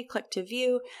is ready, click to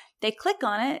view. They click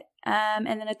on it, and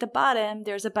then at the bottom,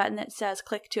 there's a button that says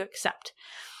click to accept.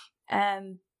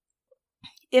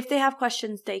 If they have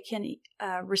questions, they can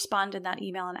respond in that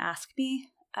email and ask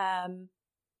me,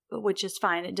 which is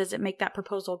fine. It doesn't make that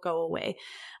proposal go away.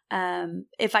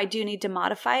 If I do need to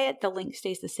modify it, the link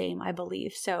stays the same, I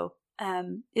believe. So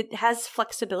it has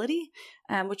flexibility,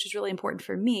 which is really important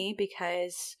for me,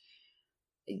 because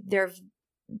there have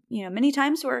many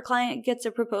times where a client gets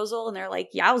a proposal and they're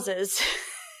like, yowzas,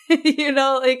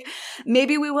 like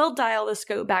maybe we will dial the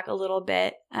scope back a little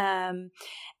bit.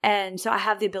 And so I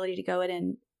have the ability to go in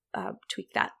and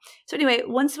tweak that. So anyway,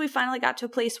 once we finally got to a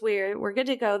place where we're good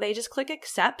to go, they just click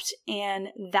accept, and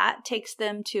that takes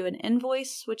them to an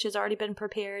invoice, which has already been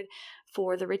prepared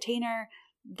for the retainer.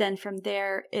 Then from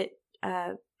there, it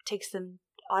takes them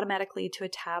automatically to a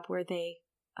tab where they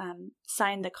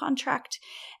sign the contract.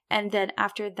 And then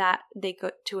after that, they go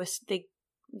to they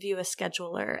view a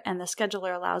scheduler, and the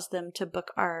scheduler allows them to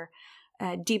book our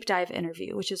deep dive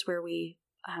interview, which is where we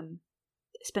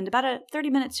spend about 30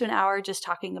 minutes to an hour just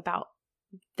talking about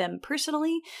them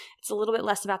personally. It's a little bit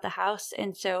less about the house.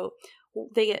 And so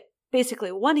they get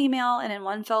basically one email, and in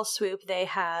one fell swoop, they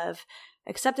have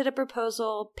accepted a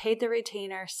proposal, paid the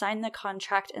retainer, signed the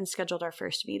contract, and scheduled our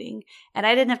first meeting. And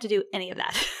I didn't have to do any of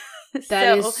that.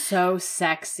 That is so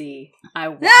sexy. I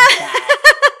want that.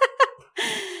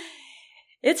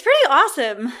 It's pretty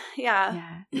awesome.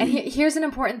 Yeah. And here's an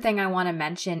important thing I want to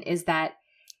mention is that,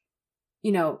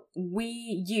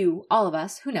 all of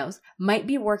us, who knows, might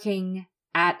be working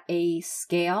at a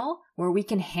scale where we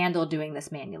can handle doing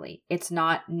this manually. It's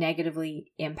not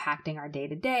negatively impacting our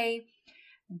day-to-day.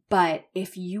 But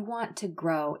if you want to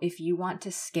grow, if you want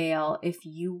to scale, if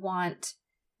you want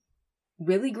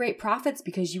really great profits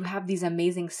because you have these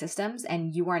amazing systems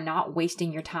and you are not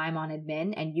wasting your time on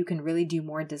admin and you can really do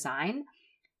more design,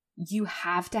 you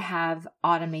have to have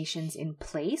automations in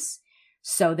place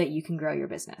so that you can grow your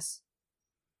business.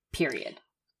 Period.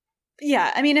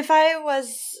 Yeah. I mean, if I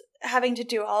was having to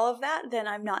do all of that, then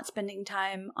I'm not spending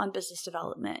time on business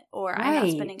development, or I'm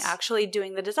not spending actually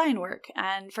doing the design work.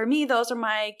 And for me, those are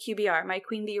my QBR. My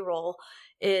queen bee role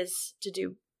is to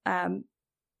do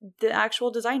the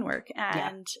actual design work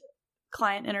and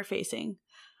client interfacing.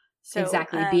 So,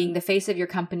 exactly. Being the face of your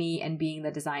company and being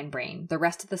the design brain. The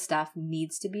rest of the stuff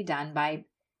needs to be done by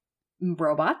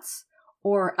robots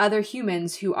or other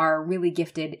humans who are really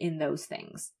gifted in those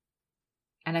things.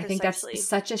 And I think that's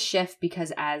such a shift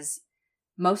because as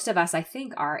most of us, I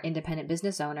think, are independent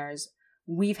business owners,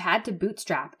 we've had to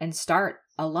bootstrap and start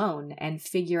alone and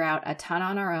figure out a ton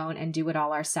on our own and do it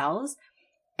all ourselves.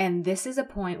 And this is a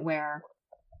point where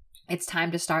it's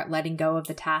time to start letting go of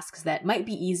the tasks that might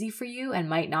be easy for you and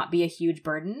might not be a huge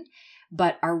burden,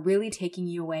 but are really taking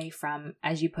you away from,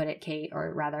 as you put it, Kate,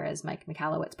 or rather as Mike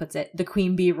Michalowicz puts it, the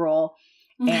queen bee role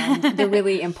and the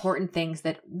really important things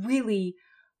that really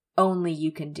only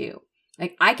you can do.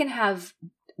 Like I can have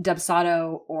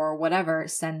Dubsado or whatever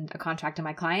send a contract to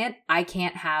my client. I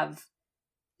can't have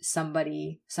some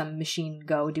machine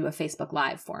go do a Facebook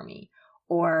Live for me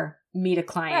or meet a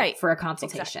client for a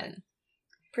consultation. Exactly.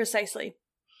 Precisely.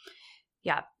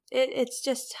 Yeah. It's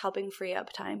just helping free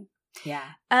up time. Yeah.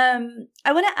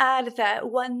 I want to add that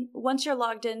once you're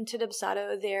logged into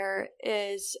Dubsado, there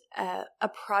is a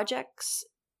projects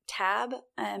tab.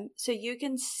 So you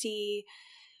can see.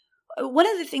 One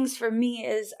of the things for me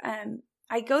is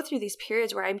I go through these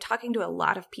periods where I'm talking to a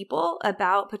lot of people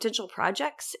about potential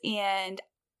projects, and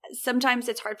sometimes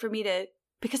it's hard for me to,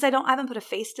 because I haven't put a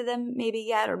face to them maybe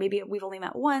yet, or maybe we've only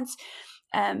met once.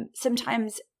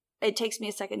 Sometimes it takes me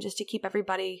a second just to keep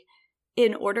everybody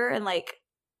in order and like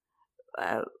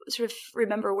sort of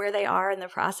remember where they are in the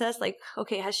process. Like,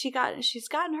 okay, she's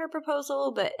gotten her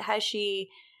proposal, but has she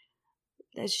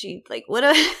like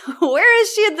where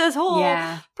is she in this whole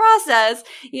process,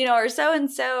 or so and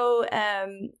so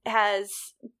has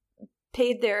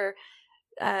paid their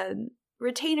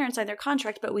retainer and signed their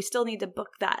contract, but we still need to book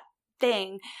that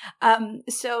thing.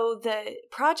 So the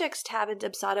projects tab in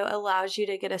Dubsado allows you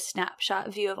to get a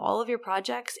snapshot view of all of your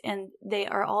projects, and they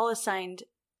are all assigned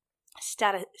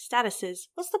statuses.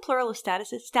 What's the plural of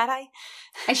statuses? Stati?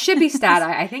 It should be stati.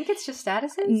 I think it's just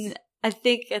statuses. I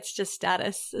think it's just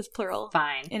status is plural.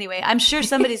 Fine. Anyway, I'm sure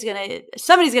somebody's gonna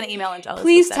email and tell us.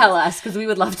 Please tell us because we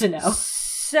would love to know.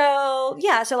 So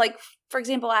yeah, so like for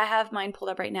example, I have mine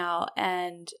pulled up right now,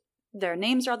 and their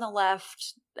names are on the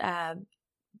left,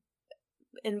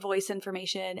 invoice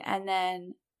information, and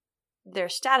then their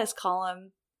status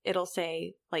column. It'll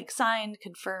say like signed,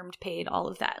 confirmed, paid, all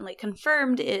of that, and like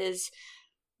confirmed is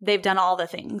they've done all the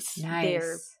things.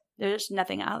 Nice. There's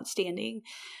nothing outstanding.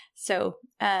 So,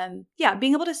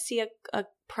 being able to see a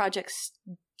project's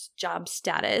job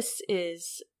status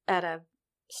is at a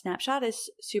snapshot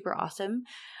is super awesome.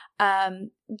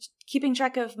 Keeping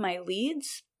track of my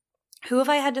leads. Who have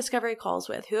I had discovery calls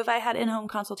with? Who have I had in-home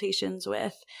consultations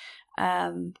with?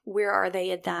 Where are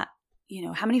they at that?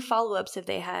 How many follow-ups have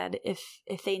they had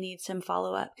if they need some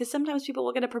follow-up? Because sometimes people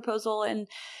will get a proposal and,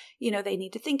 they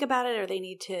need to think about it, or they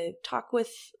need to talk with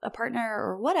a partner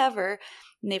or whatever,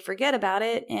 and they forget about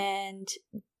it. And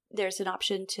there's an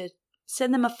option to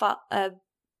send them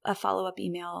a follow-up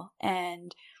email,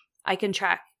 and I can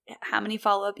track how many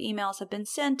follow-up emails have been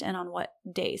sent and on what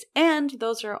days. And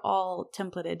those are all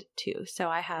templated too. So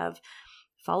I have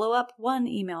follow-up 1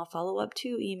 email, follow-up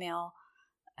 2 email,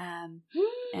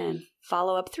 and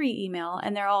follow-up 3 email,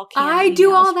 and they're all canned I emails.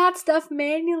 do all that stuff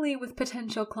manually with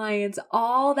potential clients,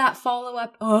 all that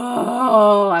follow-up.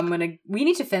 Oh, we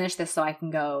need to finish this so I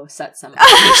can go set some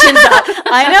applications up.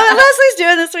 I know what Leslie's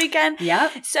doing this weekend.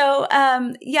 Yep. So,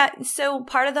 so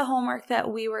part of the homework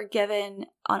that we were given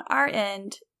on our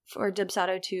end for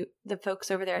Dubsado to the folks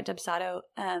over there at Dubsado.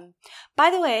 By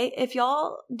the way, if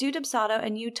y'all do Dubsado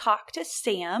and you talk to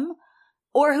Sam,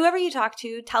 or whoever you talk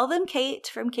to, tell them Kate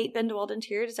from Kate Bindewald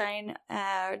Interior Design,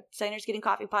 Designers Getting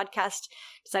Coffee podcast,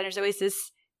 Designers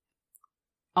Oasis.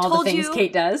 All the things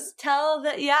Kate does. Tell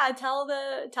them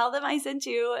I sent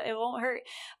you. It won't hurt.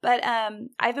 But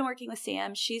I've been working with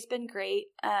Sam. She's been great.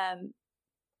 And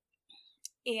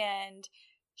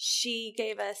she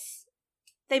gave us.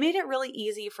 They made it really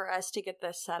easy for us to get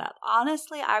this set up.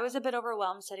 Honestly, I was a bit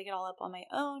overwhelmed setting it all up on my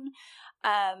own.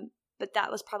 But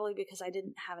that was probably because I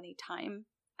didn't have any time.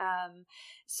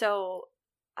 So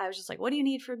I was just like, what do you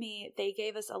need from me? They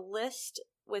gave us a list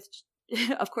with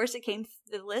of course,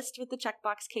 the list with the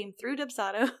checkbox came through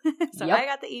Dubsado. So Yep. I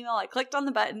got the email. I clicked on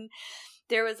the button.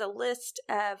 There was a list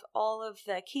of all of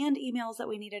the canned emails that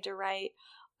we needed to write,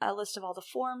 a list of all the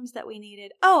forms that we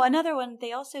needed. Oh, another one,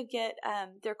 they also get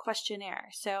their questionnaire.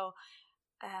 So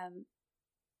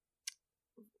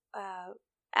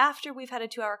after we've had a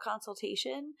 2-hour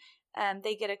consultation,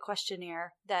 they get a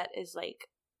questionnaire that is like,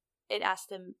 it asks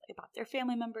them about their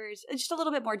family members, just a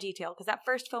little bit more detail, because that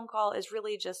first phone call is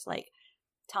really just like,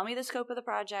 tell me the scope of the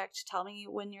project, tell me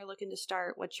when you're looking to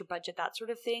start, what's your budget, that sort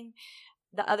of thing.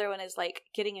 The other one is like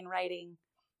getting in writing,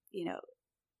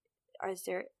 is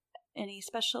there any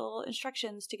special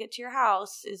instructions to get to your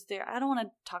house? I don't want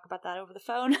to talk about that over the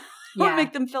phone or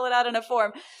make them fill it out in a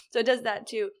form. So it does that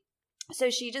too. So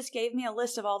she just gave me a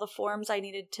list of all the forms I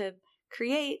needed to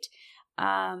create.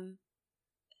 So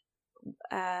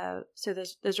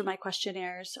those are my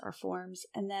questionnaires or forms.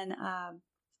 And then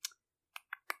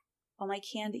all my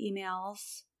canned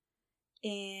emails.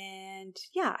 And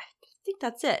yeah, I think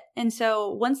that's it. And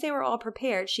so once they were all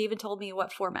prepared, she even told me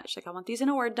what format. She's like, I want these in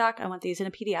a Word doc. I want these in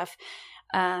a PDF.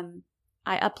 I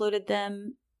uploaded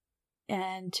them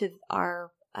to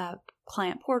our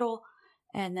client portal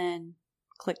and then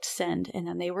clicked send. And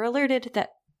then they were alerted that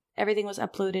everything was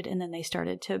uploaded, and then they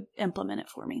started to implement it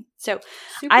for me. So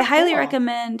I highly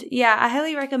recommend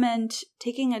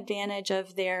taking advantage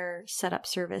of their setup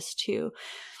service too.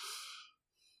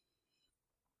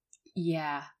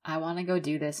 Yeah, I want to go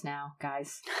do this now,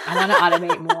 guys. I want to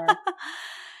automate more.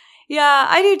 Yeah,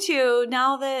 I do too.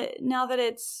 Now that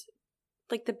it's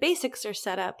like the basics are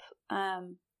set up,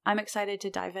 I'm excited to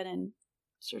dive in and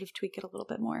sort of tweak it a little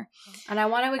bit more. And I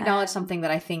want to acknowledge something that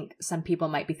I think some people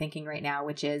might be thinking right now,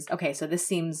 which is, okay, so this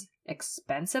seems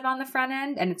expensive on the front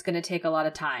end and it's going to take a lot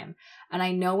of time. And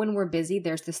I know when we're busy,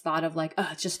 there's this thought of like, oh,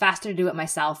 it's just faster to do it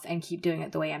myself and keep doing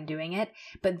it the way I'm doing it.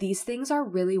 But these things are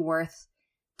really worth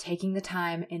taking the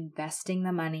time, investing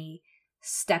the money,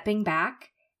 stepping back,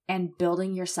 and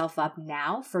building yourself up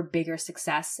now for bigger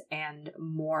success and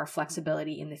more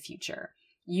flexibility in the future.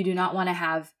 You do not want to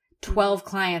have 12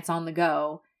 clients on the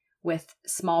go with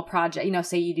small project,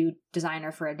 say you do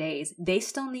designer for a days. They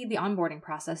still need the onboarding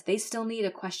process. They still need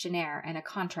a questionnaire and a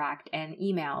contract and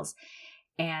emails.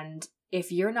 And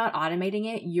if you're not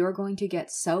automating it, you're going to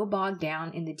get so bogged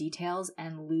down in the details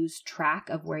and lose track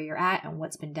of where you're at and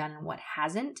what's been done and what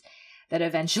hasn't, that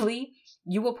eventually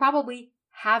you will probably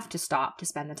have to stop to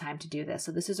spend the time to do this.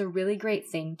 So this is a really great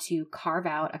thing to carve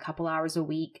out a couple hours a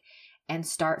week and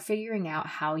start figuring out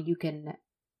how you can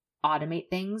automate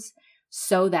things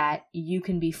so that you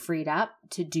can be freed up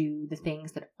to do the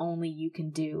things that only you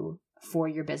can do for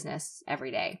your business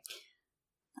every day.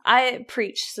 I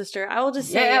preach, sister. I will just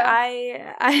say,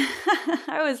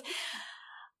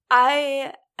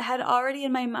 I had already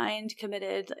in my mind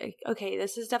committed, like, okay,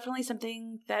 this is definitely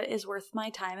something that is worth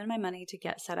my time and my money to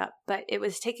get set up. But it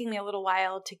was taking me a little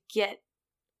while to get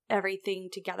everything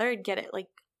together and get it like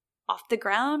off the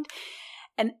ground.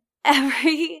 And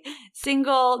every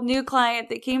single new client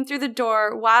that came through the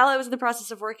door while I was in the process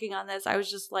of working on this, I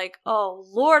was just like, oh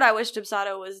Lord, I wish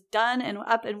Dubsado was done and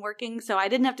up and working so I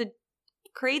didn't have to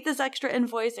create this extra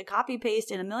invoice and copy paste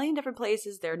in a million different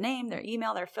places, their name, their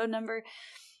email, their phone number.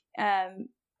 And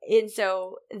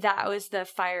so that was the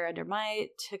fire under my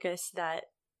tuchus that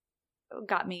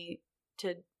got me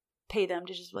to pay them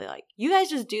to just be like, you guys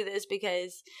just do this,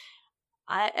 because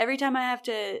every time I have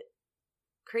to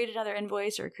create another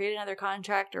invoice or create another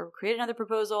contract or create another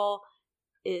proposal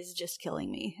is just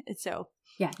killing me. And so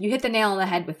yeah, you hit the nail on the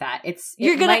head with that.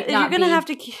 You're gonna have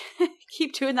to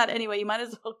keep doing that anyway. You might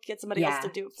as well get somebody else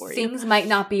to do it for you. Things might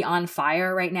not be on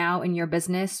fire right now in your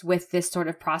business with this sort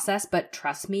of process, but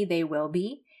trust me, they will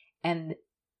be. And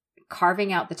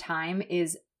carving out the time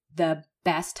is the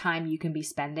best time you can be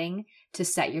spending to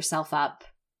set yourself up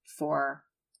for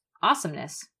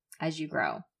awesomeness as you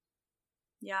grow.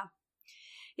 Yeah.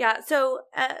 Yeah. So,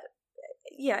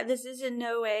 this is in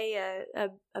no way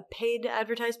a paid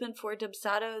advertisement for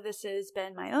Dubsado. This has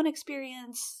been my own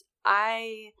experience.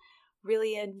 I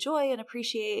really enjoy and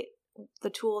appreciate the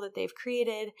tool that they've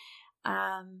created.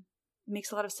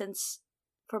 Makes a lot of sense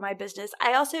for my business.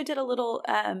 I also did a little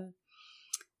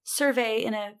survey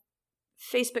in a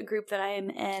Facebook group that I am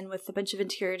in with a bunch of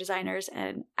interior designers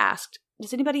and asked,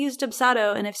 does anybody use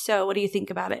Dubsado? And if so, what do you think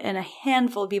about it? And a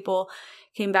handful of people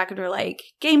came back and were like,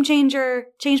 game changer,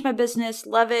 changed my business,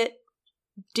 love it,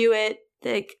 do it.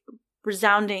 Like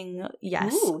resounding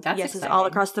yes. Ooh, that's yeses exciting. all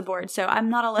across the board. So I'm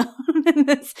not alone in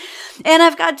this. And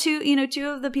I've got two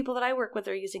of the people that I work with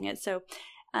are using it. So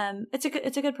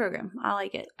it's a good program. I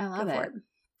like it. I love it.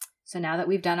 So now that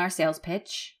we've done our sales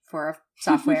pitch for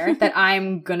software that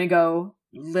I'm going to go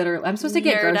literally, I'm supposed to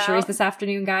get groceries this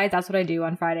afternoon, guys. That's what I do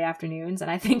on Friday afternoons.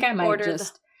 And I think I might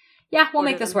we'll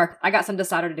make this work. I got some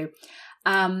Dosado to do.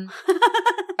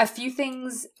 A few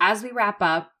things as we wrap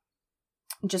up.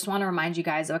 Just want to remind you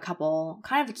guys of a couple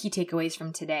kind of key takeaways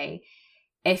from today.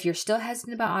 If you're still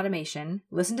hesitant about automation,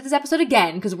 listen to this episode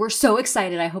again because we're so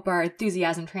excited. I hope our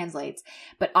enthusiasm translates.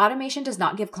 But automation does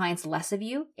not give clients less of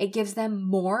you. It gives them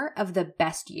more of the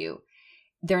best you.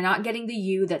 They're not getting the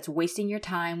you that's wasting your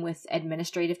time with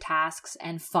administrative tasks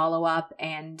and follow-up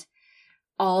and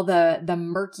all the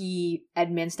murky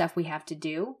admin stuff we have to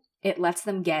do. It lets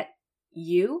them get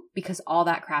you because all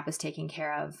that crap is taken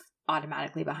care of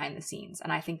automatically behind the scenes.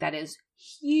 And I think that is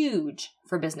huge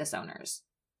for business owners.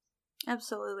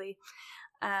 Absolutely.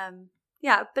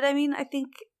 Yeah, but I mean, I think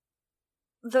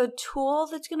the tool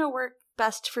that's going to work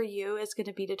best for you is going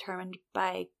to be determined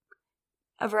by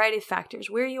a variety of factors.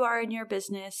 Where you are in your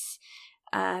business,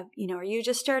 are you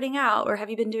just starting out or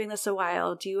have you been doing this a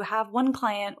while? Do you have one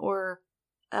client or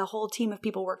a whole team of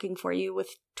people working for you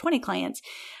with 20 clients?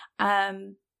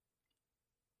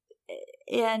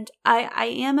 And I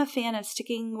am a fan of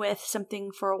sticking with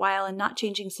something for a while and not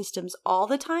changing systems all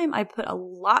the time. I put a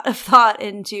lot of thought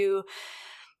into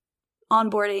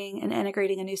onboarding and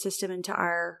integrating a new system into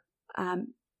our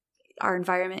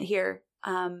environment here.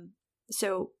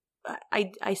 So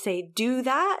I say do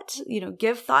that,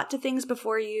 give thought to things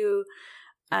before you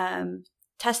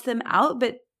test them out,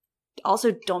 but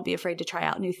also don't be afraid to try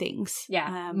out new things.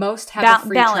 Yeah. Most have a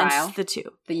free balance trial the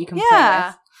two that you can play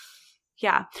with.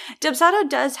 Yeah. Dosado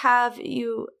does have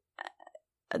you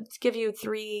give you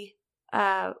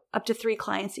up to 3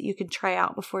 clients that you can try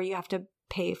out before you have to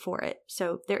pay for it.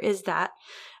 So there is that.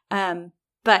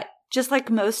 But just like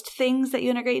most things that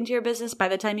you integrate into your business, by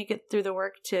the time you get through the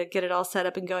work to get it all set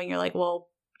up and going, you're like, well,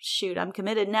 shoot, I'm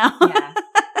committed now. Yeah.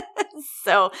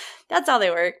 So that's how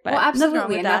they work. But well,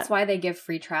 absolutely. And that's why they give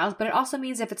free trials. But it also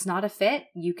means if it's not a fit,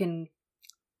 you can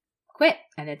quit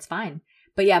and it's fine.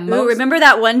 But yeah, remember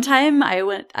that one time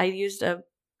I used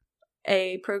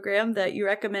a program that you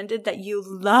recommended that you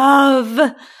love,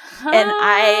 and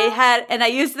I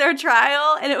used their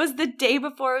trial, and it was the day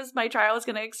before my trial was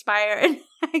going to expire, and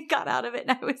I got out of it,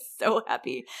 and I was so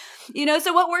happy.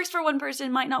 So what works for one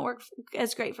person might not work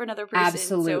as great for another person.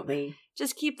 Absolutely. So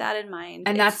just keep that in mind.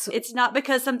 And it's not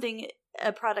because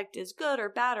a product is good or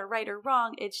bad or right or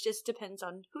wrong. It just depends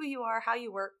on who you are, how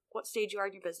you work, what stage you are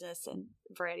in your business, and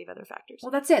a variety of other factors.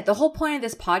 Well, that's it. The whole point of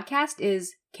this podcast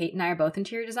is Kate and I are both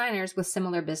interior designers with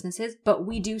similar businesses, but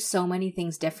we do so many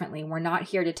things differently. We're not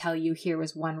here to tell you here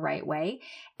was one right way.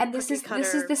 And this is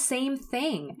the same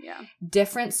thing. Yeah.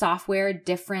 Different software,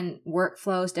 different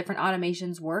workflows, different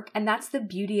automations work. And that's the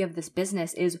beauty of this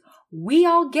business is we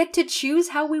all get to choose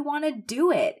how we want to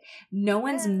do it. No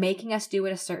one's making us do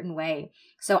it a certain way.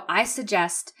 So I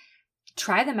suggest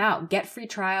try them out, get free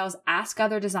trials, ask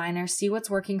other designers, see what's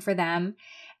working for them.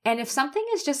 And if something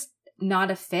is just not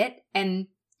a fit, and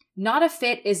not a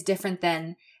fit is different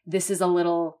than this is a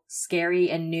little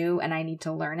scary and new and I need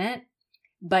to learn it.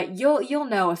 But you'll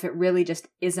know if it really just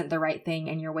isn't the right thing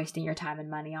and you're wasting your time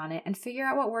and money on it, and figure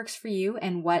out what works for you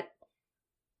and what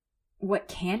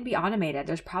can be automated.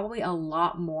 There's probably a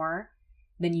lot more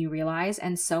than you realize,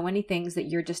 and so many things that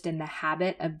you're just in the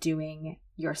habit of doing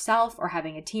yourself or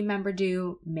having a team member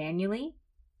do manually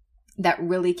that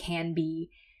really can be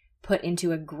put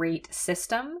into a great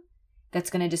system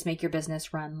that's going to just make your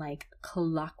business run like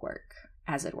clockwork,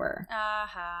 as it were.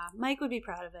 Mike would be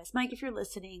proud of us. Mike, if you're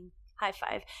listening, high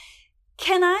five.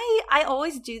 Can I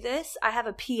always do this. I have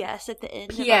a PS at the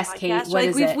end of our podcast. Kate, what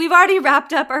is it? We've already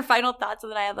wrapped up our final thoughts,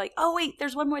 and then I have oh wait,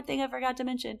 there's one more thing I forgot to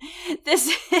mention. This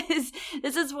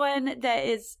is one that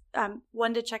is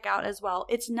one to check out as well.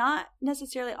 It's not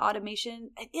necessarily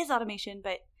automation. It is automation,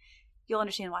 but you'll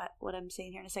understand what I'm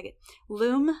saying here in a second.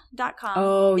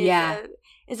 Loom.com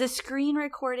is a screen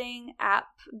recording app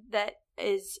that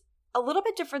is a little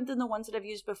bit different than the ones that I've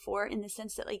used before, in the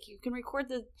sense that you can record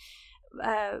the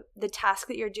task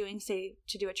that you're doing, say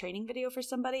to do a training video for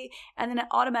somebody, and then it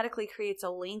automatically creates a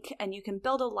link, and you can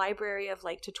build a library of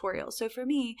tutorials. So for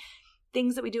me,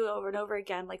 things that we do over and over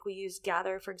again, we use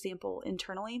Gather, for example,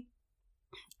 internally.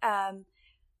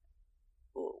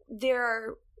 There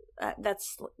are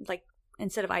that's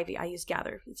instead of Ivy, I use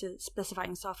Gather. It's a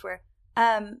specifying software.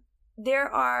 There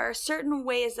are certain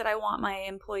ways that I want my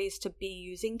employees to be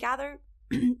using Gather.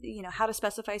 How to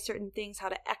specify certain things, how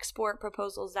to export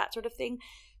proposals, that sort of thing.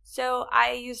 So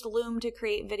I used Loom to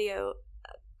create video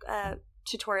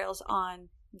tutorials on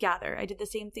Gather. I did the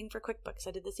same thing for QuickBooks.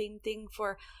 I did the same thing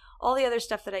for all the other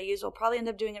stuff that I use. We'll probably end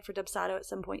up doing it for Dubsado at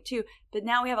some point too. But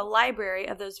now we have a library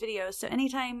of those videos. So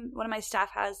anytime one of my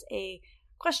staff has a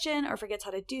question or forgets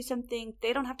how to do something,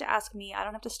 they don't have to ask me. I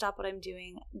don't have to stop what I'm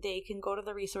doing. They can go to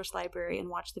the resource library and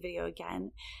watch the video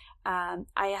again.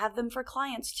 I have them for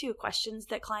clients too. Questions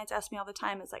that clients ask me all the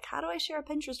time is like, how do I share a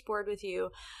Pinterest board with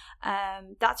you?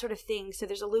 That sort of thing. So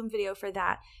there's a Loom video for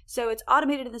that. So it's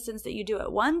automated in the sense that you do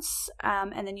it once,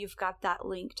 and then you've got that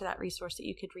link to that resource that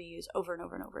you could reuse over and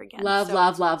over and over again. Love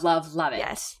it.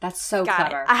 Yes. That's so got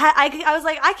clever. It. I was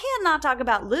like, I can't not talk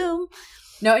about Loom.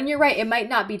 No, and you're right. It might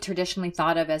not be traditionally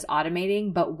thought of as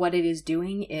automating, but what it is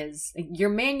doing is you're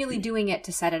manually doing it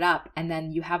to set it up, and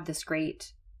then you have this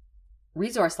great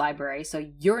resource library. So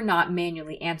you're not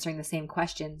manually answering the same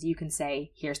questions. You can say,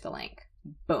 here's the link.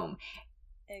 Boom.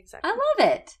 Exactly. I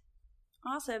love it.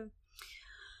 Awesome.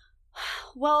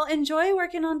 Well, enjoy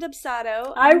working on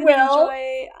Dubsado. I'm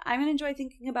gonna enjoy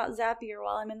thinking about Zapier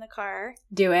while I'm in the car.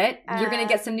 Do it. You're going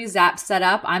to get some new Zaps set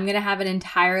up. I'm going to have an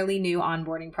entirely new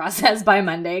onboarding process by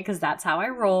Monday because that's how I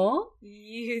roll.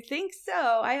 You think so?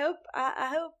 I hope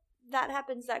that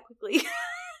happens that quickly.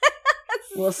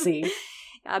 We'll see.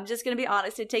 I'm just going to be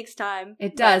honest. It takes time.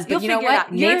 It does. But you know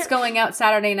what? Nate's going out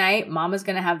Saturday night. Mama's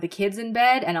going to have the kids in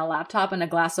bed and a laptop and a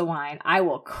glass of wine. I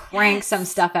will crank some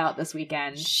stuff out this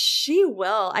weekend. She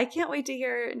will. I can't wait to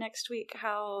hear next week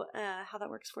how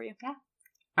that works for you. Yeah.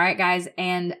 All right, guys.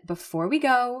 And before we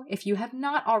go, if you have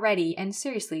not already, and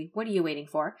seriously, what are you waiting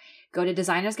for? Go to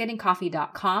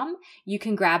designersgettingcoffee.com. You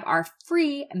can grab our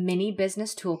free mini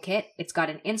business toolkit. It's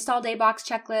got an install day box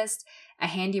checklist, a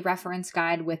handy reference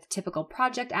guide with typical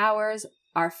project hours,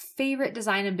 our favorite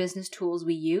design and business tools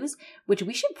we use, which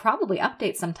we should probably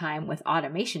update sometime with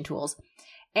automation tools.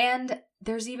 And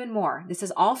there's even more. This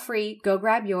is all free. Go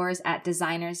grab yours at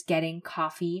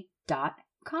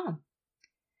designersgettingcoffee.com.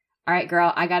 All right,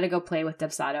 girl, I got to go play with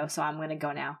Dubsado, so I'm going to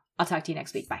go now. I'll talk to you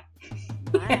next week. Bye.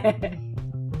 Bye.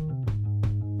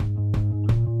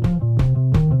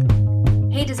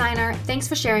 Hey, designer, thanks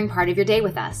for sharing part of your day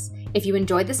with us. If you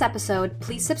enjoyed this episode,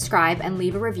 please subscribe and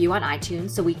leave a review on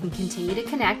iTunes so we can continue to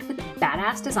connect with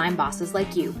badass design bosses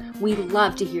like you. We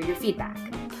love to hear your feedback.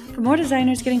 For more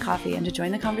Designers Getting Coffee and to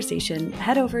join the conversation,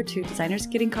 head over to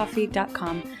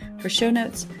designersgettingcoffee.com for show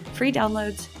notes, free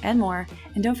downloads, and more.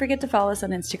 And don't forget to follow us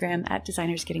on Instagram at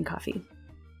Designers Getting Coffee.